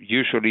time.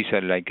 Usually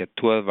it's like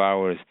a 12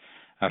 hours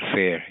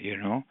affair, you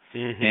know.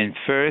 And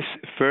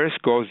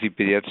first goes the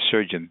pediatric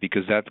surgeon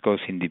because that goes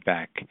in the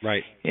back.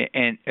 Right.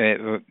 And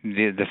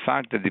the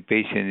fact that the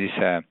patient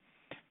is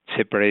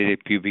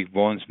separated pubic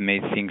bones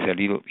made things a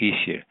little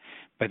easier.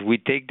 But we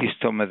take the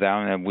stoma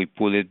down and we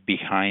pull it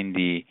behind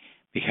the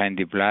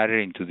bladder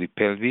into the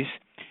pelvis,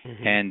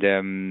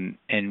 and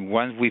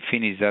once we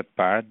finish that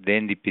part,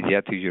 then the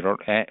pediatric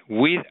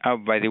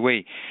urologist, by the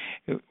way,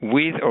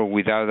 with or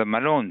without a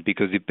malone,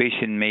 because the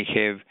patient may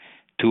have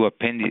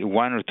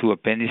one or two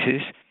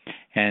appendices,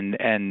 and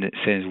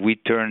since we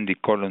turn the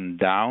colon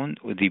down,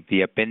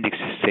 the appendix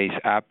stays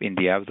up in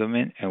the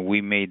abdomen, and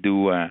we may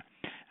do a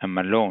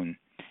malone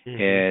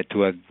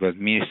to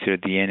administer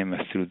the enema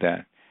through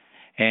that.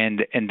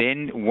 And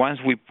then once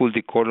we pull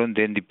the colon,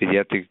 then the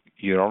pediatric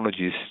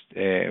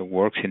urologist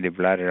works in the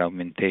bladder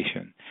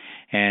augmentation,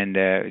 and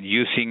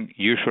using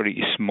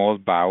usually small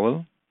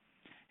bowel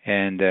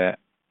and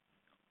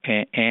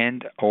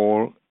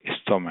or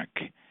stomach.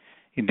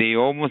 They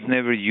almost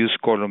never use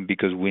colon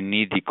because we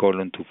need the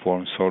colon to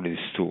form solid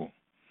stool.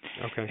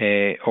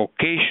 Okay.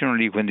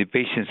 Occasionally, when the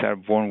patients are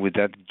born with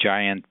that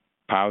giant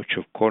pouch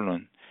of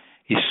colon,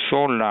 is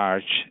so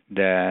large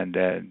and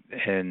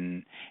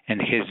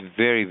has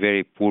very,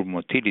 very poor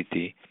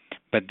motility.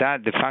 But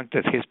the fact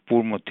that it has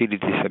poor motility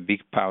is a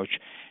big pouch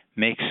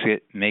makes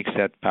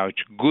that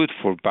pouch good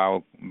for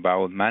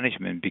bowel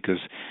management because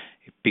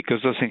it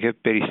doesn't have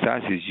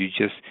peristalsis. You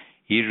just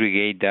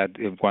irrigate that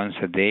once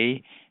a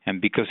day, and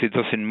because it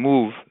doesn't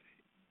move,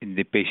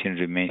 the patient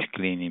remains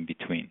clean in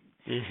between.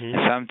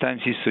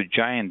 Sometimes it's so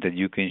giant that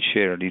you can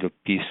share a little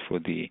piece for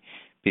the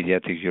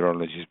pediatric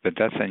urologist, but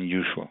that's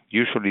unusual.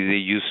 Usually they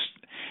use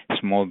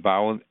small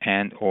bowel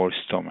and or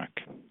stomach.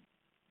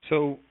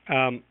 So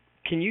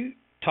can you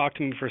talk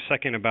to me for a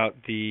second about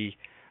the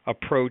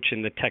approach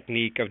and the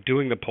technique of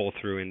doing the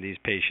pull-through in these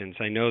patients?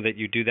 I know that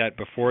you do that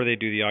before they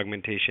do the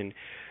augmentation.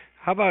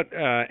 How about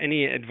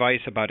any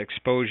advice about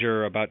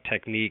exposure, about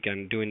technique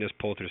on doing this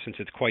pull-through, since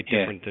it's quite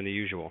different than the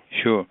usual?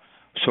 Sure.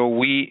 So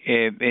we,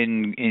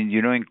 in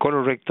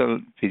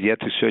colorectal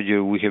pediatric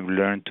surgery, we have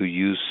learned to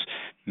use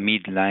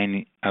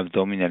midline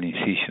abdominal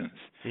incisions.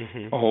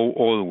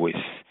 Always.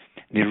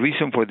 The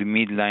reason for the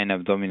midline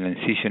abdominal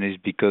incision is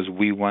because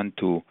we want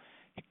to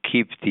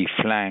keep the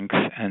flanks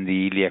and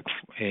the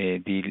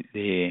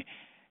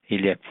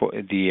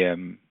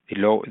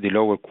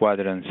lower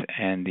quadrants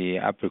and the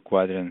upper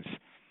quadrants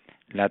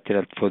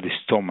lateral for the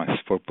stomas,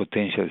 for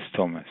potential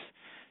stomas.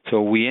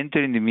 So we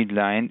enter in the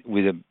midline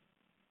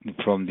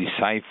from the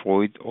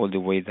xiphoid all the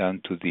way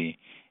down to the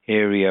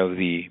area of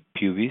the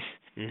pubis,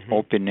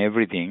 open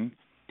everything,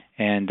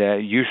 and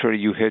usually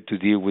you have to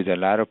deal with a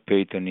lot of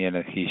peritoneal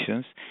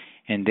adhesions,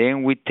 and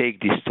then we take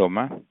the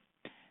stoma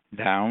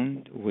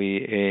down.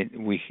 We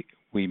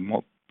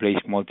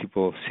place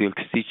multiple silk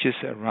stitches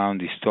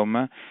around the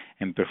stoma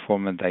and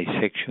perform a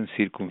dissection,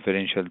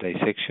 circumferential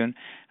dissection,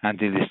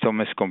 until the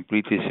stoma is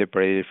completely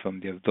separated from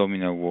the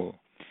abdominal wall.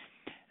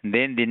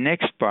 Then the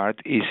next part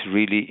is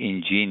really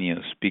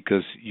ingenious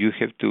because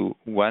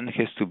one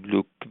has to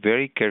look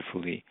very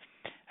carefully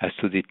as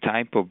to the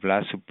type of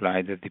blood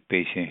supply that the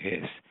patient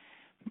has.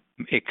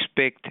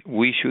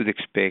 we should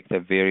expect a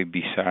very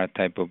bizarre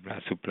type of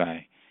blood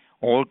supply.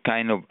 All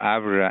kind of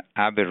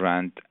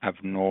aberrant,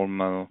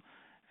 abnormal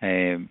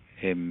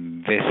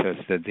vessels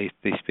that these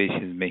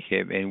patients may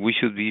have, and we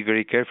should be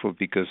very careful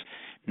because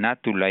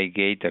not to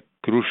ligate a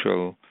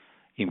crucial,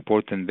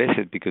 important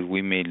vessel because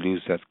we may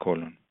lose that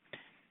colon,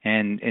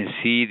 and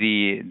see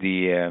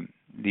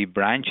the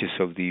branches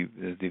of the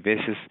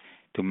vessels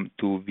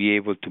to be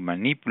able to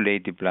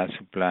manipulate the blood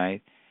supply,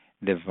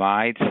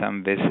 divide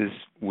some vessels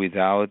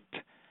without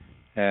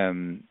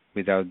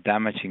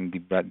damaging the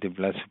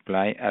blood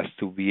supply, as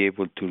to be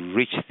able to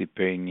reach the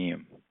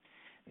perineum.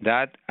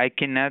 That I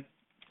cannot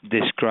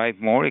describe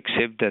more,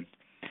 except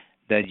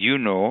that you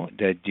know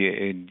that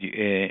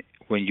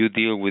when you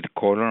deal with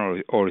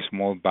colon or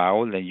small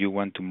bowel and you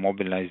want to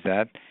mobilize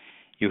that,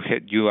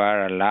 you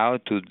are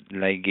allowed to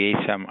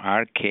ligate some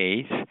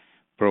arcades,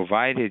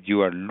 provided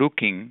you are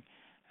looking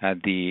at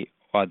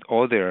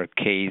other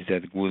arcades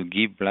that will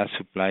give blood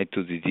supply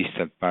to the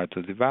distal part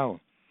of the bowel.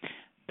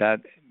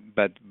 That's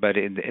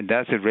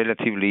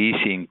relatively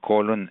easy in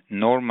colon,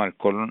 normal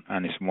colon,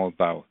 and small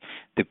bowel.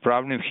 The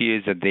problem here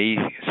is that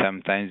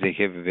sometimes they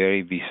have a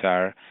very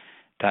bizarre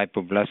type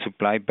of blood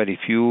supply. But if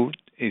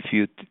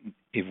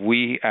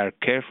we are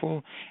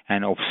careful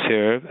and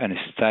observe and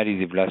study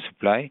the blood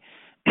supply,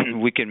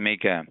 we can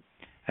make a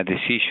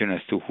decision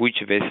as to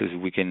which vessels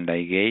we can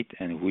ligate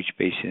and which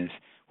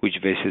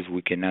vessels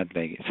we cannot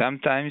ligate.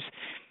 Sometimes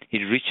it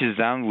reaches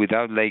down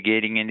without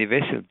ligating any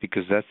vessel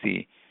because that's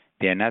the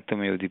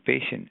anatomy of the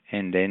patient,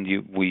 and then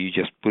we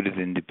just put it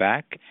in the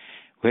back.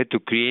 We have to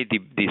create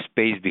the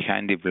space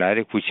behind the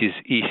bladder, which is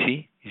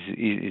easy,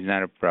 is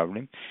not a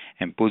problem,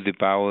 and put the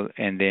bowel,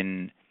 and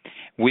then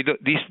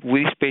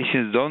these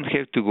patients don't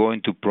have to go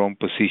into prone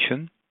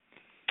position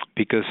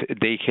because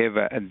they have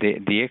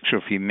the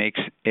exstrophy makes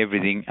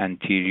everything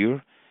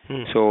anterior.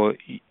 So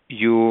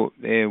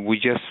we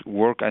just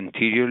work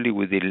anteriorly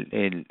with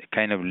a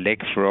kind of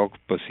leg frog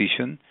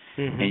position,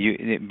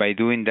 and by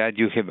doing that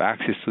you have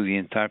access to the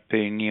entire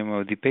perineum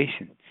of the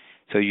patient.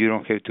 So you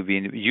don't have to be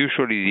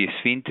usually the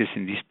sphincters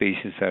in these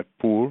patients are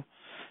poor,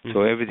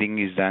 so everything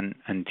is done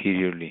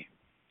anteriorly.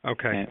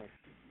 Okay.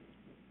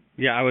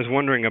 Yeah, I was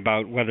wondering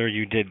about whether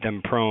you did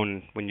them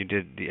prone when you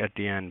did at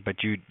the end,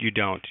 but you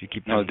don't. You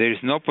keep them. No, there is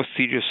no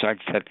posterior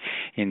sacsal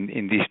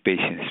in these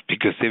patients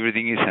because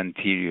everything is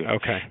anterior.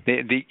 Okay.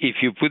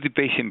 If you put the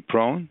patient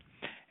prone,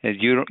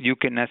 you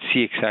cannot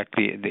see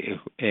exactly.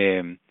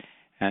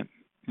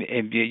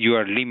 You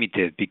are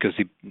limited because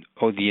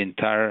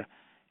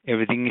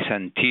everything is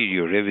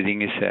anterior.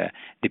 Everything is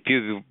the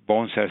pubic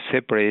bones are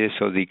separated,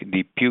 so the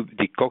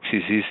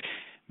coccyx is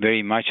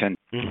very much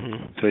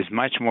so it's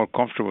much more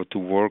comfortable to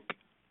work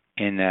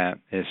in a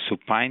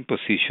supine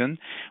position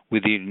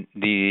with the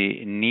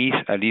knees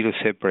a little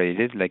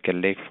separated like a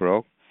leg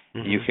frog.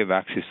 You have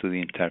access to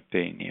the entire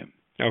perineum.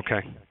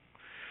 Okay,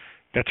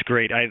 that's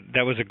great.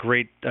 That was a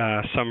great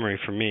summary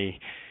for me.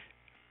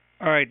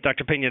 All right,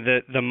 Dr. Pena,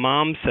 the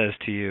mom says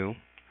to you,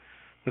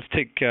 let's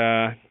take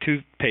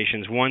two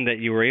patients, one that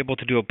you were able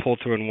to do a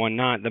pull-through and one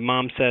not. The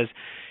mom says,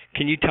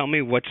 can you tell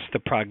me what's the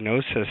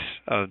prognosis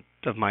of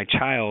my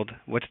child?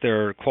 What's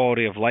their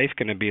quality of life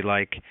going to be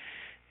like?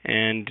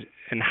 And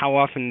how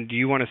often do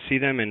you want to see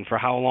them, and for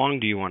how long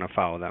do you want to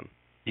follow them?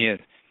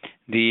 Yes.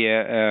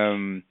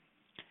 The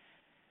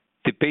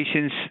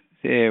patients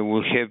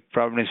will have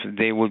problems.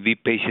 They will be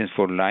patients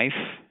for life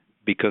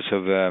because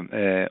of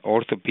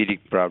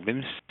orthopedic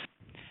problems.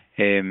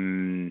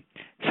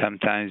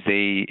 Sometimes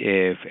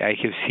I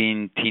have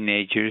seen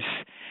teenagers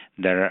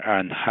that are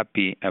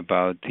unhappy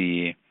about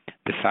the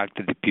fact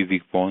that the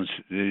pubic bones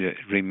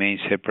remain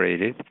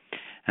separated,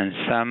 and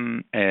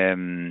some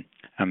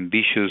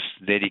ambitious,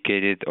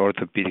 dedicated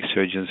orthopedic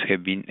surgeons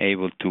have been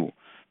able to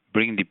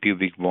bring the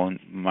pubic bone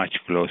much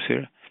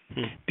closer.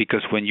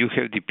 Because when you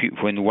have a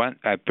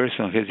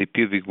person has the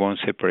pubic bone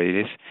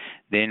separated,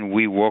 then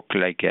we walk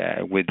like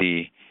with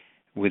the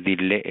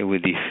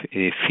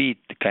feet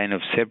kind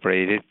of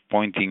separated,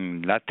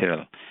 pointing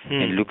lateral,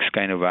 and looks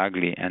kind of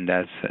ugly, and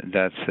that's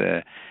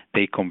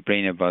they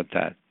complain about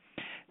that.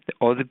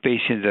 All the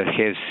patients that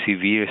have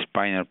severe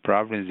spinal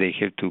problems, they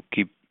have to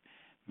keep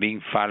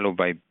being followed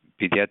by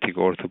pediatric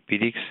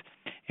orthopedics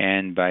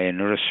and by a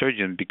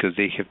neurosurgeon because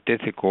they have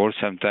tether cord.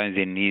 Sometimes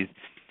they need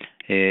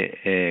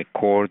a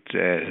cord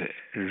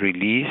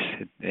release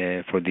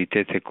for the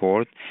tether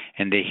cord,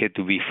 and they have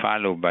to be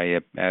followed by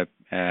the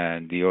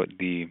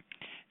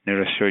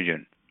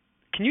neurosurgeon.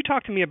 Can you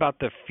talk to me about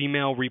the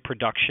female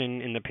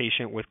reproduction in the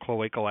patient with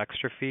cloacal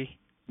exstrophy?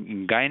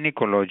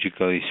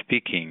 Gynecologically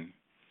speaking,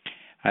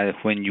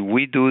 when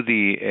we do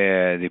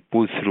the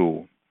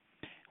pull-through,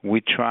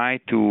 we try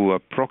to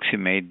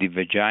approximate the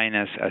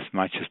vaginas as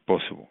much as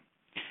possible.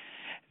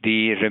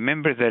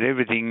 Remember that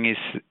everything is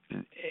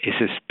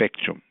a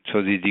spectrum,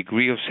 so the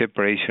degree of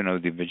separation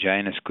of the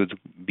vaginas could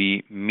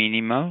be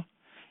minimal.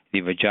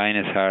 The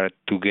vaginas are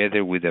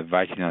together with the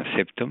vaginal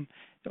septum,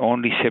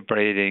 only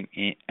separating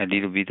a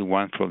little bit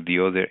one from the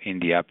other in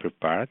the upper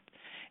part.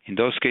 In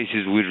those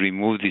cases, we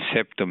remove the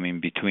septum in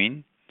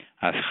between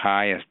as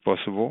high as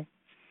possible.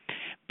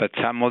 But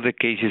some other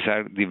cases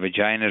are the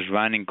vaginas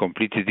run in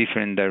completely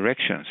different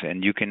directions,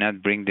 and you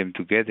cannot bring them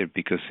together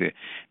because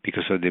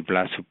of the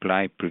blood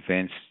supply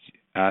prevents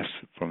us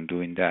from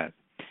doing that.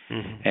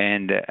 Mm-hmm.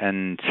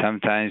 And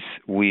sometimes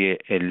we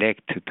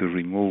elect to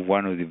remove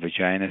one of the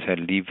vaginas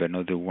and leave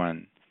another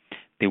one,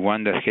 the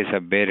one that has a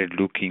better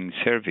looking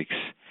cervix,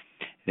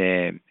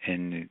 and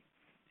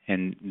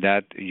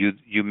that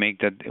you make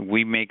that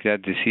we make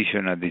that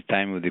decision at the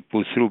time of the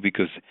pull through,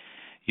 because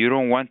we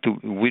don't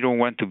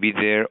want to be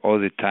there all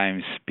the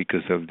times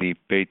because of the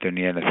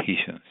peritoneal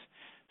adhesions.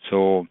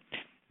 So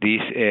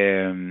these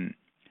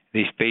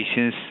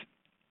patients,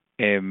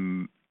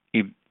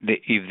 if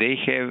they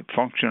have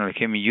functional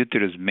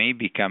hemiuterus, may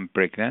become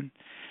pregnant,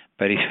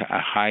 but it's a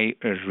high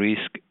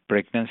risk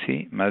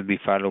pregnancy, must be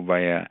followed by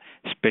a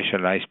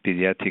specialized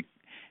pediatric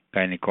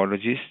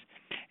gynecologist.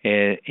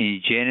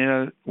 In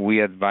general,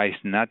 we advise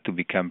not to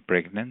become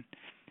pregnant,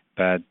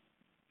 but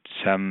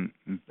some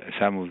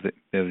of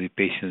the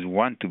patients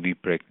want to be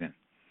pregnant,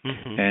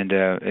 mm-hmm. and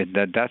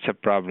that's a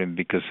problem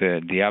because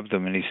the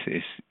abdomen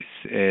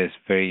is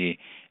very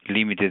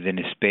limited in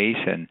space,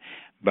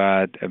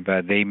 but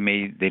they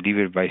may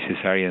deliver by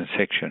cesarean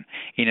section.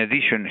 In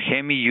addition,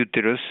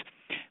 hemiuterus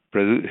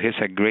has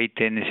a great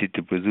tendency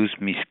to produce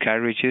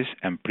miscarriages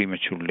and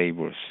premature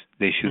labors.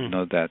 They should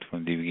know that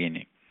from the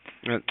beginning.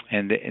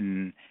 And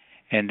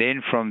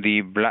then from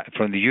the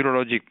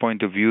urologic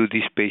point of view,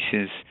 these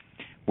patients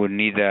will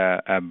need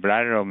a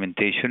bladder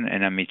augmentation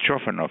and a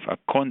Mitrofanov.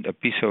 A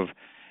piece of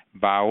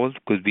bowel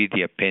could be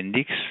the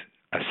appendix,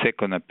 a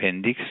second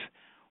appendix,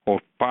 or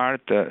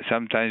part.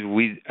 Sometimes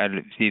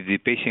if the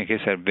patient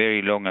has a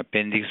very long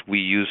appendix, we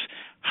use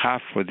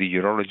half for the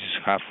urologist,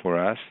 half for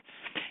us.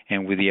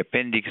 And with the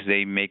appendix,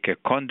 they make a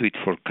conduit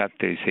for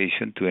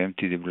catheterization to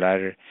empty the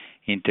bladder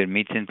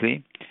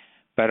intermittently.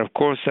 But of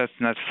course, that's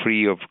not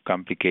free of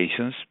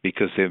complications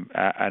because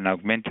an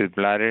augmented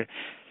bladder,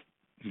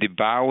 the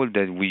bowel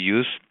that we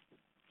use,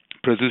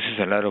 produces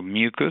a lot of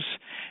mucus,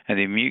 and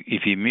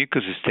if the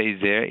mucus stays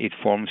there, it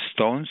forms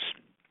stones.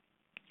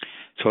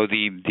 So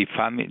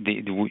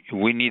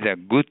we need a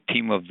good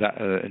team of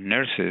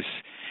nurses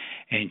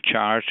in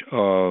charge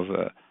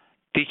of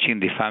teaching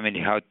the family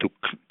how to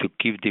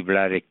keep the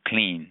bladder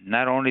clean,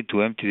 not only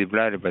to empty the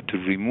bladder, but to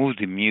remove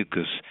the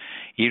mucus,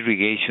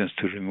 irrigations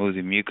to remove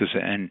the mucus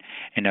and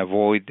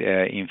avoid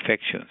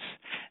infections,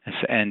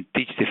 and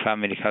teach the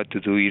family how to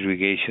do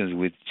irrigations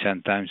with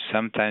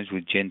sometimes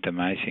with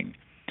gentamicin,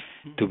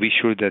 to be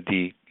sure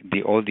that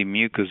all the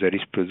mucus that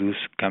is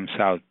produced comes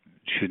out,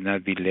 should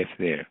not be left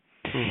there,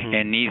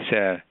 and needs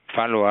a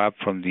follow-up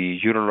from the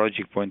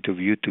urologic point of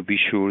view to be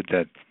sure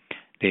that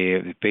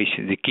the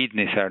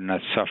kidneys are not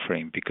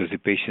suffering, because the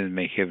patient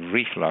may have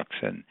reflux,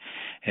 and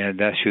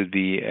that should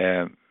be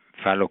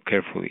followed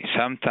carefully.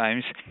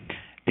 Sometimes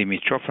the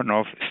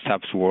Mitrofanov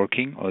stops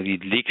working, or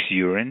it leaks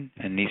urine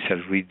and needs a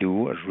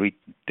redo,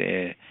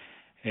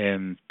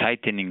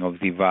 tightening of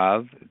the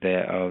valve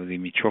of the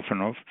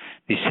Mitrofanov,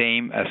 the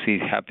same as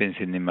it happens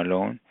in the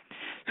Malone.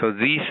 So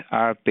these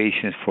are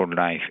patients for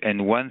life.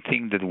 And one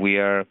thing that we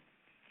are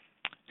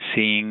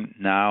seeing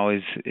now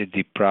is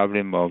the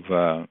problem of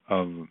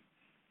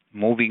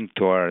moving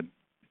toward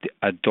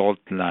adult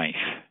life.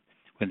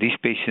 When these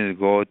patients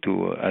go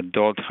to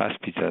adult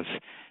hospitals,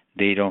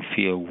 they don't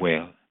feel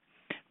well,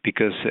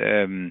 because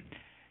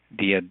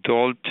the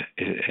adult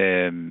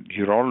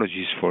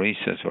urologists, for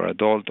instance, or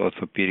adult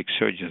orthopedic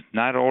surgeons,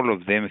 not all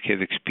of them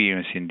have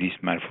experience in these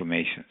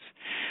malformations.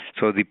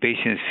 So the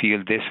patients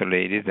feel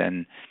desolated,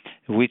 and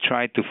we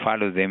try to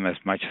follow them as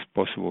much as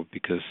possible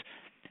because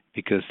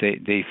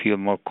they feel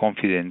more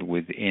confident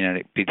in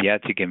a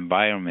pediatric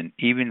environment,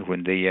 even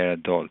when they are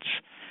adults.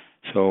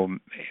 So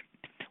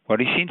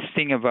what is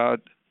interesting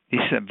about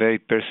this is a very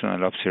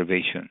personal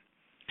observation.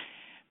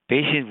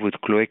 Patients with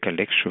cloacal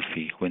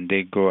exstrophy, when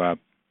they grow up,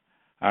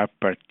 are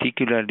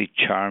particularly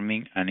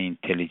charming and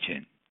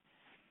intelligent.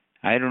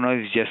 I don't know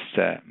if it's just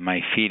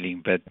my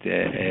feeling, but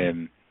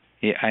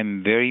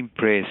I'm very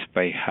impressed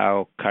by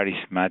how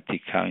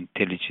charismatic, how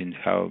intelligent,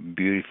 how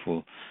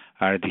beautiful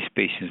are these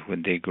patients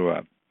when they grow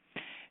up.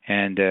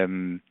 And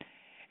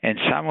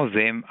some of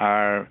them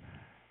are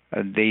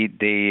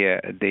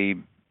they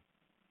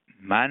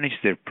manage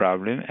their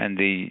problem, and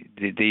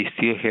they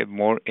still have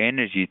more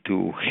energy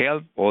to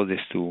help others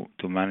to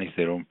manage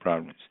their own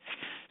problems.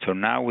 So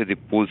now with the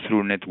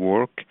pull-through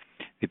network,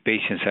 the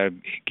patients are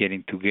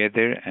getting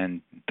together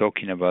and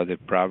talking about their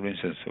problems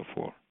and so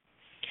forth.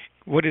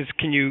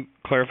 Can you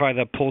clarify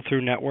the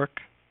pull-through network?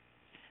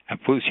 A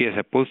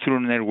pull-through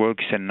network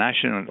is a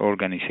national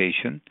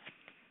organization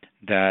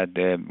that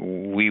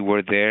we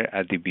were there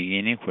at the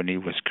beginning when it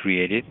was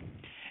created.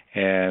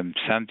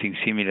 Something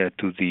similar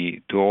to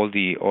all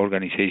the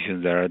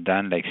organizations that are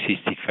done, like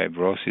cystic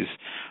fibrosis,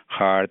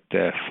 heart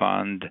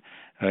fund,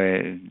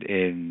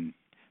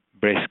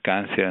 breast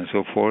cancer, and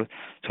so forth.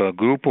 So a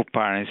group of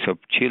parents of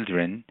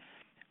children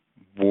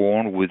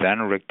born with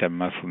anorectal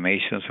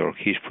malformations or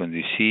Hirschsprung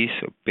disease,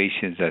 or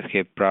patients that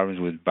have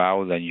problems with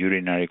bowel and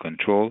urinary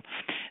control,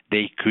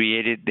 they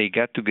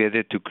got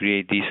together to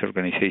create this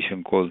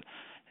organization called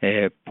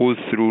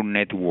pull-through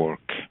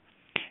network.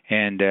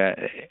 And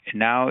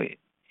now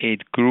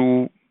it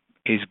grew,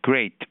 is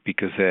great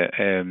because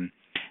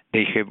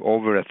they have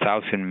over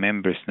 1,000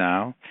 members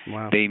now.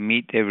 Wow. They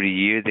meet every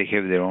year. They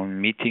have their own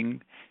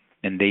meeting,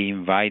 and they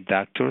invite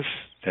doctors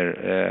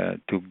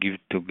to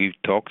give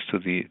talks to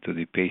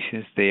the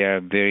patients. They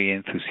are very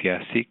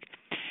enthusiastic,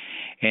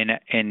 and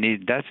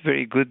that's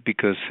very good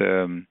because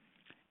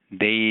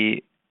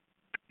they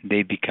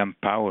become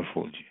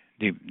powerful.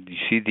 You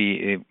see,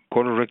 the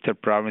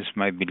colorectal problems,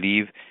 I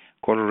believe,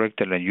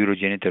 colorectal and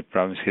urogenital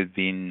problems have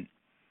been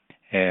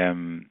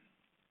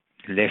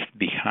left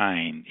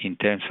behind in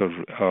terms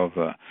of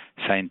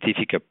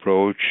scientific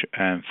approach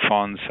and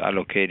funds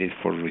allocated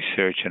for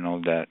research and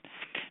all that,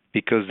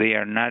 because they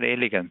are not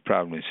elegant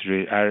problems.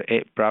 Are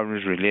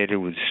problems related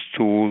with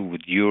stool,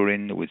 with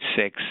urine, with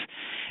sex,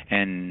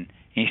 and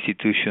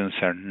institutions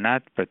are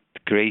not but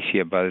crazy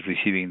about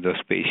receiving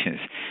those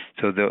patients.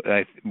 So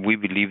we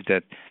believe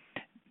that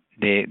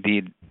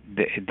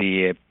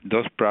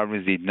those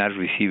problems did not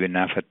receive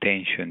enough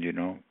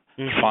attention.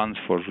 Funds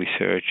for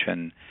research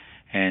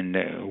and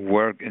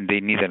work, and they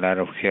need a lot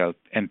of help.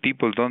 And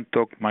people don't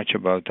talk much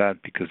about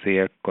that because they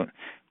are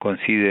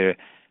considered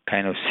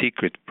kind of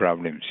secret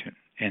problems,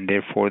 and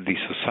therefore the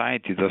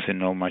society doesn't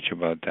know much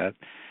about that.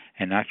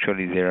 And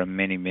actually, there are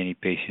many, many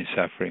patients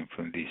suffering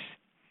from this.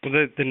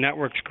 Well, the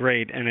network's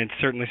great, and it's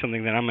certainly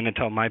something that I'm going to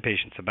tell my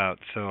patients about.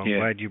 So I'm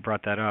glad you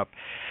brought that up.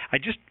 I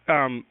just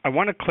I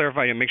want to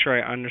clarify and make sure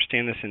I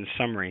understand this in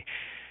summary.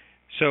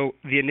 So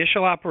the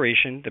initial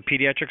operation, the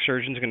pediatric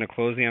surgeon is going to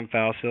close the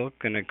omphalocele,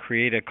 going to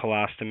create a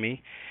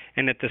colostomy,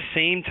 and at the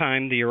same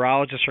time, the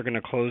urologists are going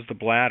to close the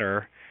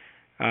bladder.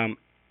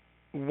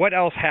 What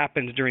else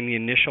happens during the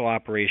initial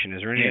operation?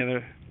 Is there any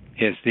other?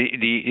 Yes,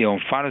 the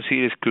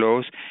omphalocele is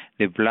closed.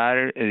 The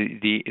bladder,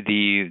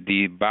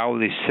 the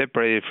bowel is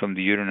separated from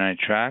the urinary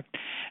tract,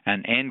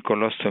 and end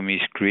colostomy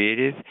is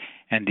created,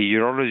 and the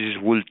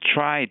urologist will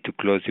try to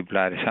close the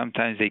bladder.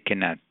 Sometimes they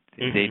cannot.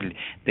 Mm-hmm.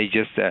 They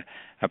just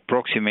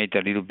approximate a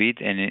little bit,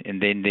 and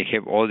then they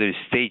have other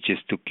stages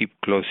to keep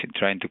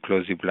trying to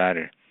close the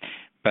bladder.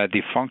 But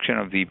the function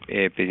of the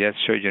pediatric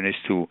surgeon is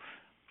to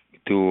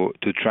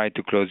try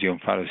to close the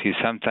omphalocele.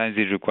 Sometimes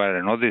they require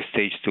another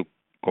stage to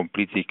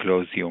completely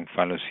close the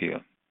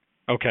omphalocele.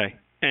 Okay.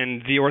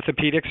 And the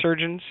orthopedic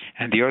surgeons?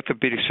 And the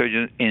orthopedic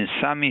surgeons, in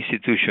some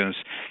institutions,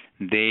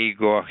 they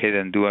go ahead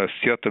and do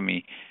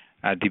osteotomy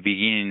at the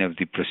beginning of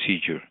the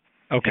procedure.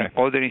 Okay.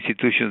 In other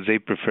institutions, they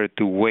prefer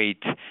to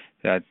wait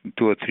 2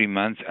 or 3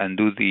 months and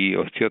do the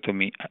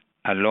osteotomy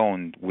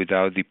alone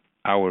without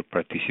our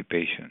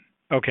participation.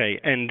 Okay.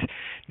 And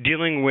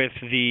dealing with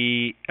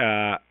the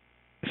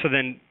so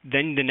then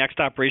the next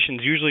operation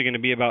is usually going to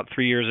be about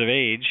 3 years of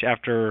age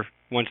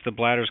once the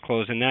bladder's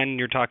closed, and then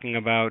you're talking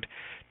about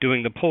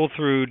doing the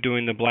pull-through,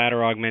 doing the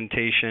bladder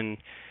augmentation,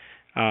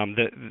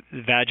 the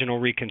vaginal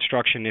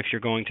reconstruction if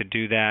you're going to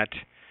do that.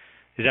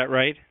 Is that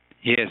right?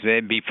 Yes.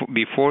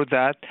 Before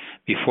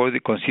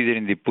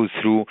considering the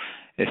pull-through,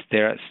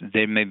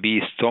 there may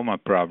be stoma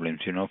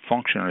problems,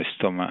 functional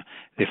stoma.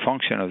 The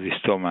function of the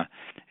stoma,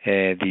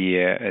 as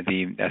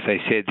I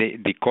said,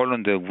 the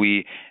colon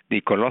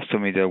the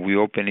colostomy that we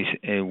open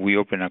we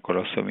open a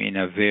colostomy in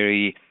a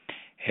very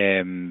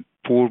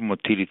poor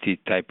motility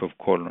type of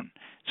colon.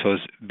 So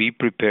be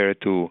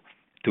prepared to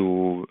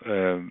do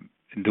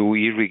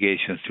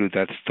irrigation through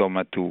that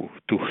stoma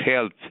to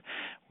help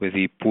with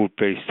the poor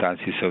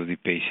peristalsis of the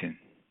patient.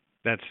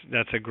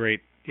 That's a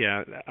great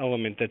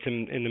element that's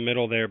in the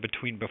middle there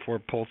before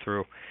pull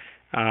through.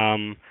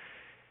 I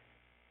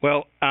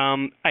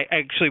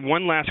actually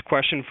one last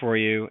question for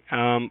you.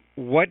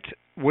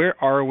 Where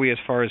are we as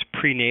far as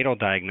prenatal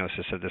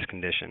diagnosis of this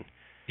condition?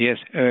 Yes,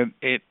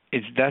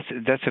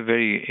 that's a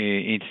very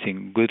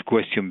interesting, good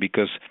question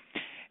because,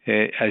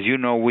 as you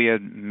know, we are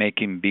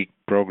making big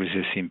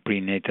progresses in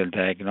prenatal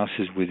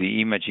diagnosis with the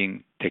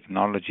imaging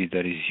technology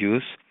that is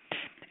used,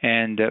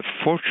 and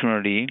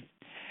fortunately,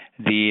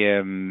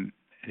 the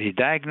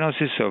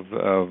diagnosis of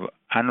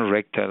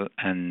anorectal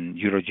and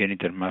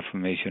urogenital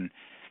malformation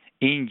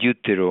in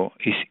utero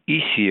is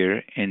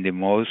easier in the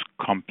most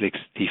complex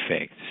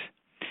defects.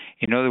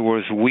 In other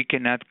words, we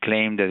cannot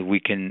claim that we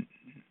can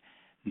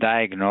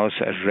diagnose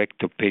a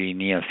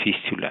rectoperineal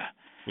fistula.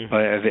 Mm-hmm.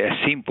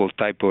 A simple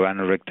type of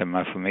anorectal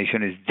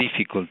malformation is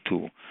difficult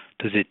to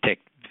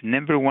detect.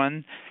 Number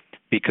one,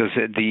 because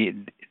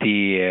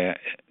the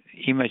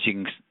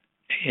imaging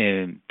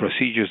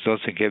procedures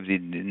doesn't have the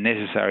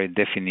necessary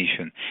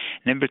definition.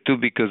 Number two,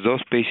 because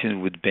those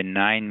patients with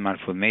benign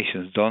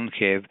malformations don't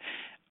have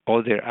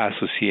other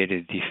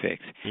associated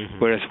defects. Mm-hmm.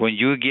 Whereas when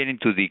you get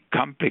into the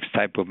complex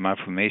type of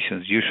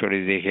malformations,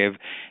 usually they have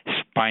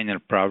spinal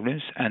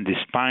problems, and the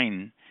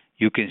spine,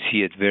 you can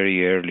see it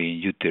very early in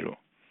utero.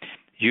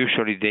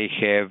 Usually they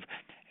have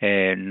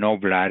no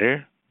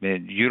bladder.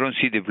 You don't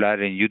see the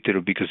bladder in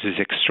utero because it's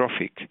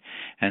extrophic,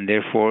 and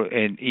therefore,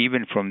 and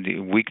even from the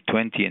week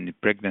 20 in the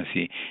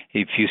pregnancy,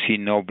 if you see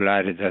no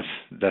bladder,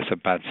 that's a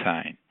bad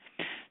sign.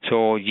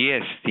 So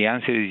yes, the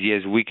answer is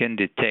yes. We can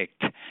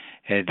detect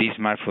these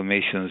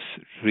malformations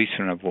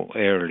reasonable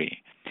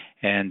early.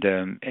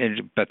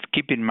 But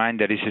keep in mind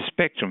that it's a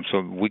spectrum,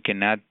 so we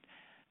cannot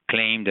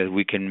claim that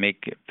we can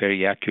make a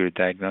very accurate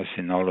diagnosis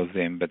in all of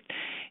them. But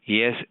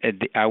yes,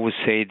 I would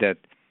say that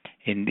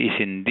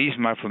in this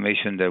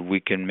malformation that we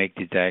can make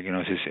the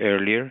diagnosis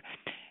earlier,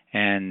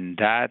 and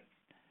that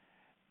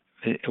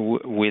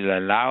will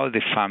allow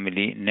the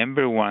family,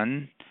 number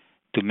one,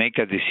 to make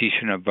a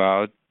decision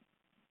about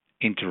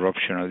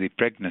interruption of the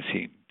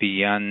pregnancy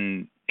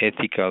beyond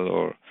ethical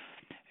or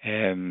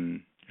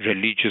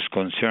religious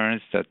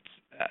concerns.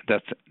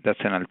 That's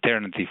an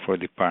alternative for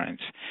the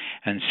parents.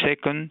 And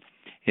second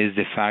is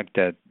the fact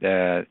that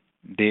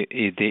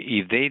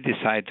if they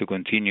decide to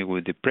continue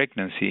with the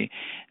pregnancy,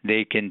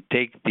 they can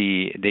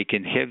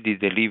have the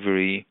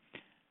delivery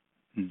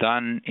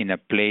done in a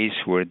place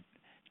where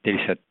there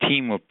is a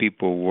team of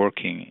people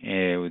working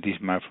with this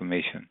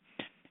malformation,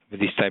 with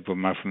this type of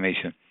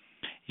malformation.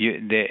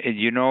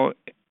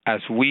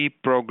 As we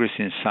progress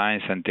in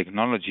science and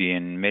technology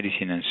and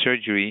medicine and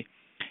surgery,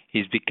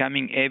 it's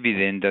becoming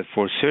evident that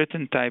for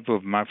certain type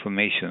of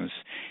malformations,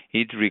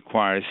 it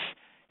requires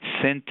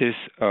centers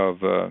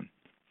of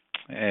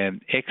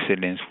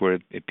excellence where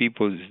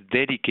people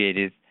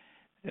dedicated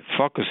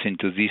focus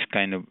into these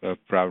kind of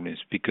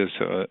problems, because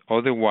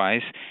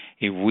otherwise,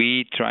 if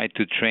we try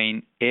to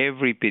train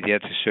every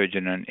pediatric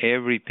surgeon and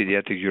every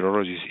pediatric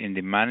urologist in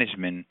the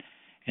management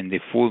and the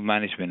full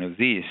management of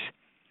this,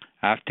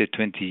 after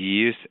 20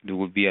 years, there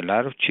will be a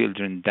lot of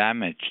children,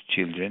 damaged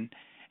children,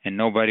 and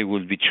nobody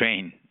will be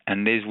trained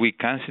unless we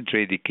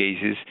concentrate the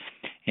cases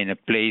in a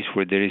place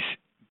where there is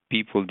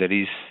people that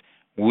is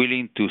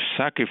willing to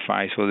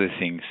sacrifice other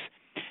things.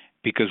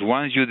 Because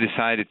once you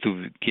decided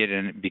to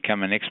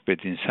become an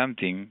expert in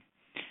something,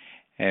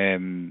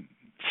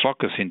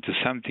 focus into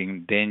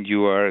something, then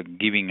you are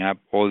giving up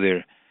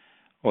other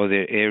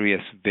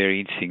areas very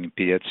interesting in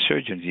pediatric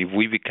surgeons. If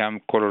we become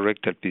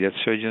colorectal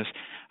pediatric surgeons,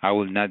 I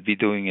will not be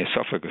doing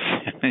esophagus.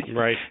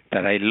 Right.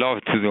 That I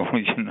love to do,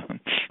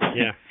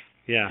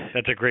 Yeah,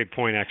 that's a great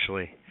point,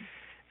 actually.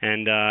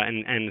 And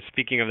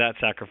speaking of that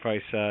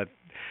sacrifice,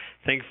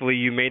 thankfully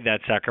you made that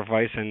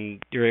sacrifice,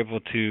 and you're able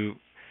to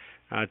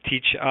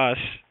teach us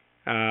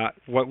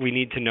what we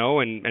need to know,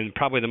 and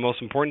probably the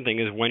most important thing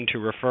is when to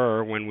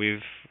refer when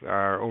we've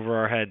are over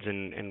our heads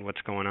and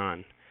what's going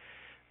on.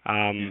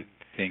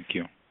 Thank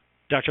you.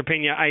 Dr.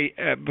 Pena,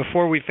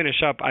 before we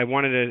finish up, I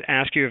wanted to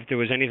ask you if there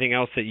was anything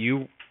else that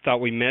you thought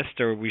we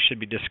missed or we should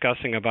be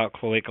discussing about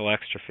cloacal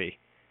exstrophy.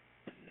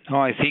 No,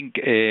 I think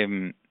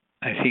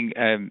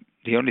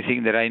the only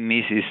thing that I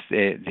miss is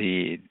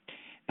the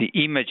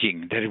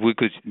imaging. That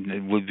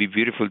would be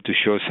beautiful to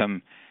show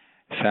some,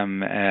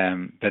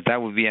 but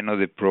that would be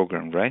another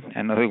program, right?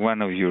 Another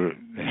one of your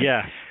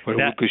where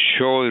we could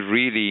show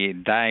really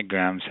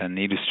diagrams and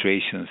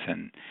illustrations,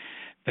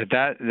 but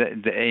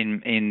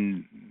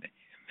in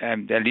a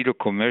little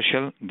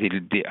commercial.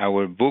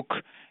 Our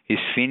book is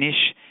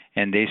finished,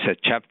 and there's a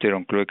chapter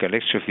on cloacal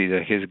exstrophy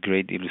that has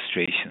great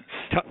illustrations.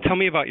 Tell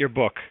me about your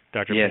book,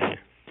 Dr. Yes.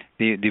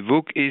 Pena. The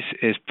book is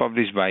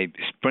published by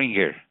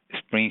Springer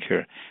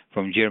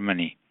from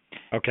Germany.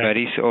 Okay. But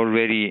it's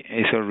already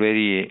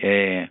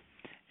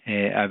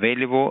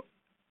available,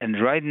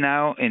 and right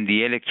now in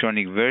the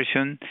electronic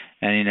version,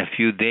 and in a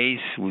few days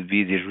will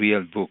be the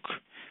real book.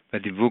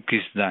 But the book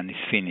is done, it's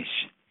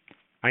finished.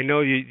 I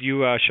know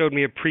you showed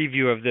me a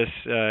preview of this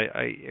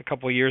a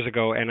couple of years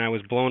ago, and I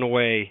was blown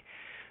away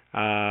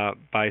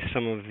by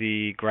some of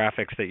the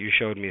graphics that you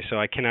showed me. So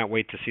I cannot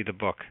wait to see the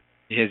book.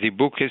 Yes, the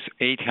book has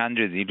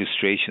 800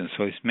 illustrations,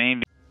 so it's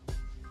mainly...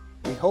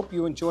 We hope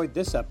you enjoyed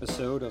this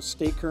episode of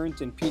Stay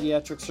Current in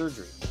Pediatric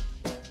Surgery.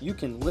 You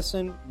can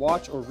listen,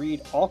 watch, or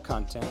read all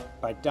content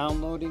by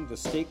downloading the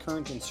Stay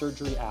Current in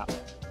Surgery app.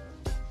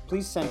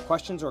 Please send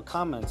questions or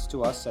comments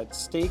to us at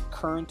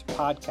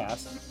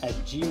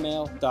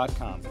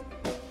staycurrentpodcast@gmail.com.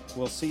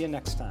 We'll see you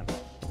next time.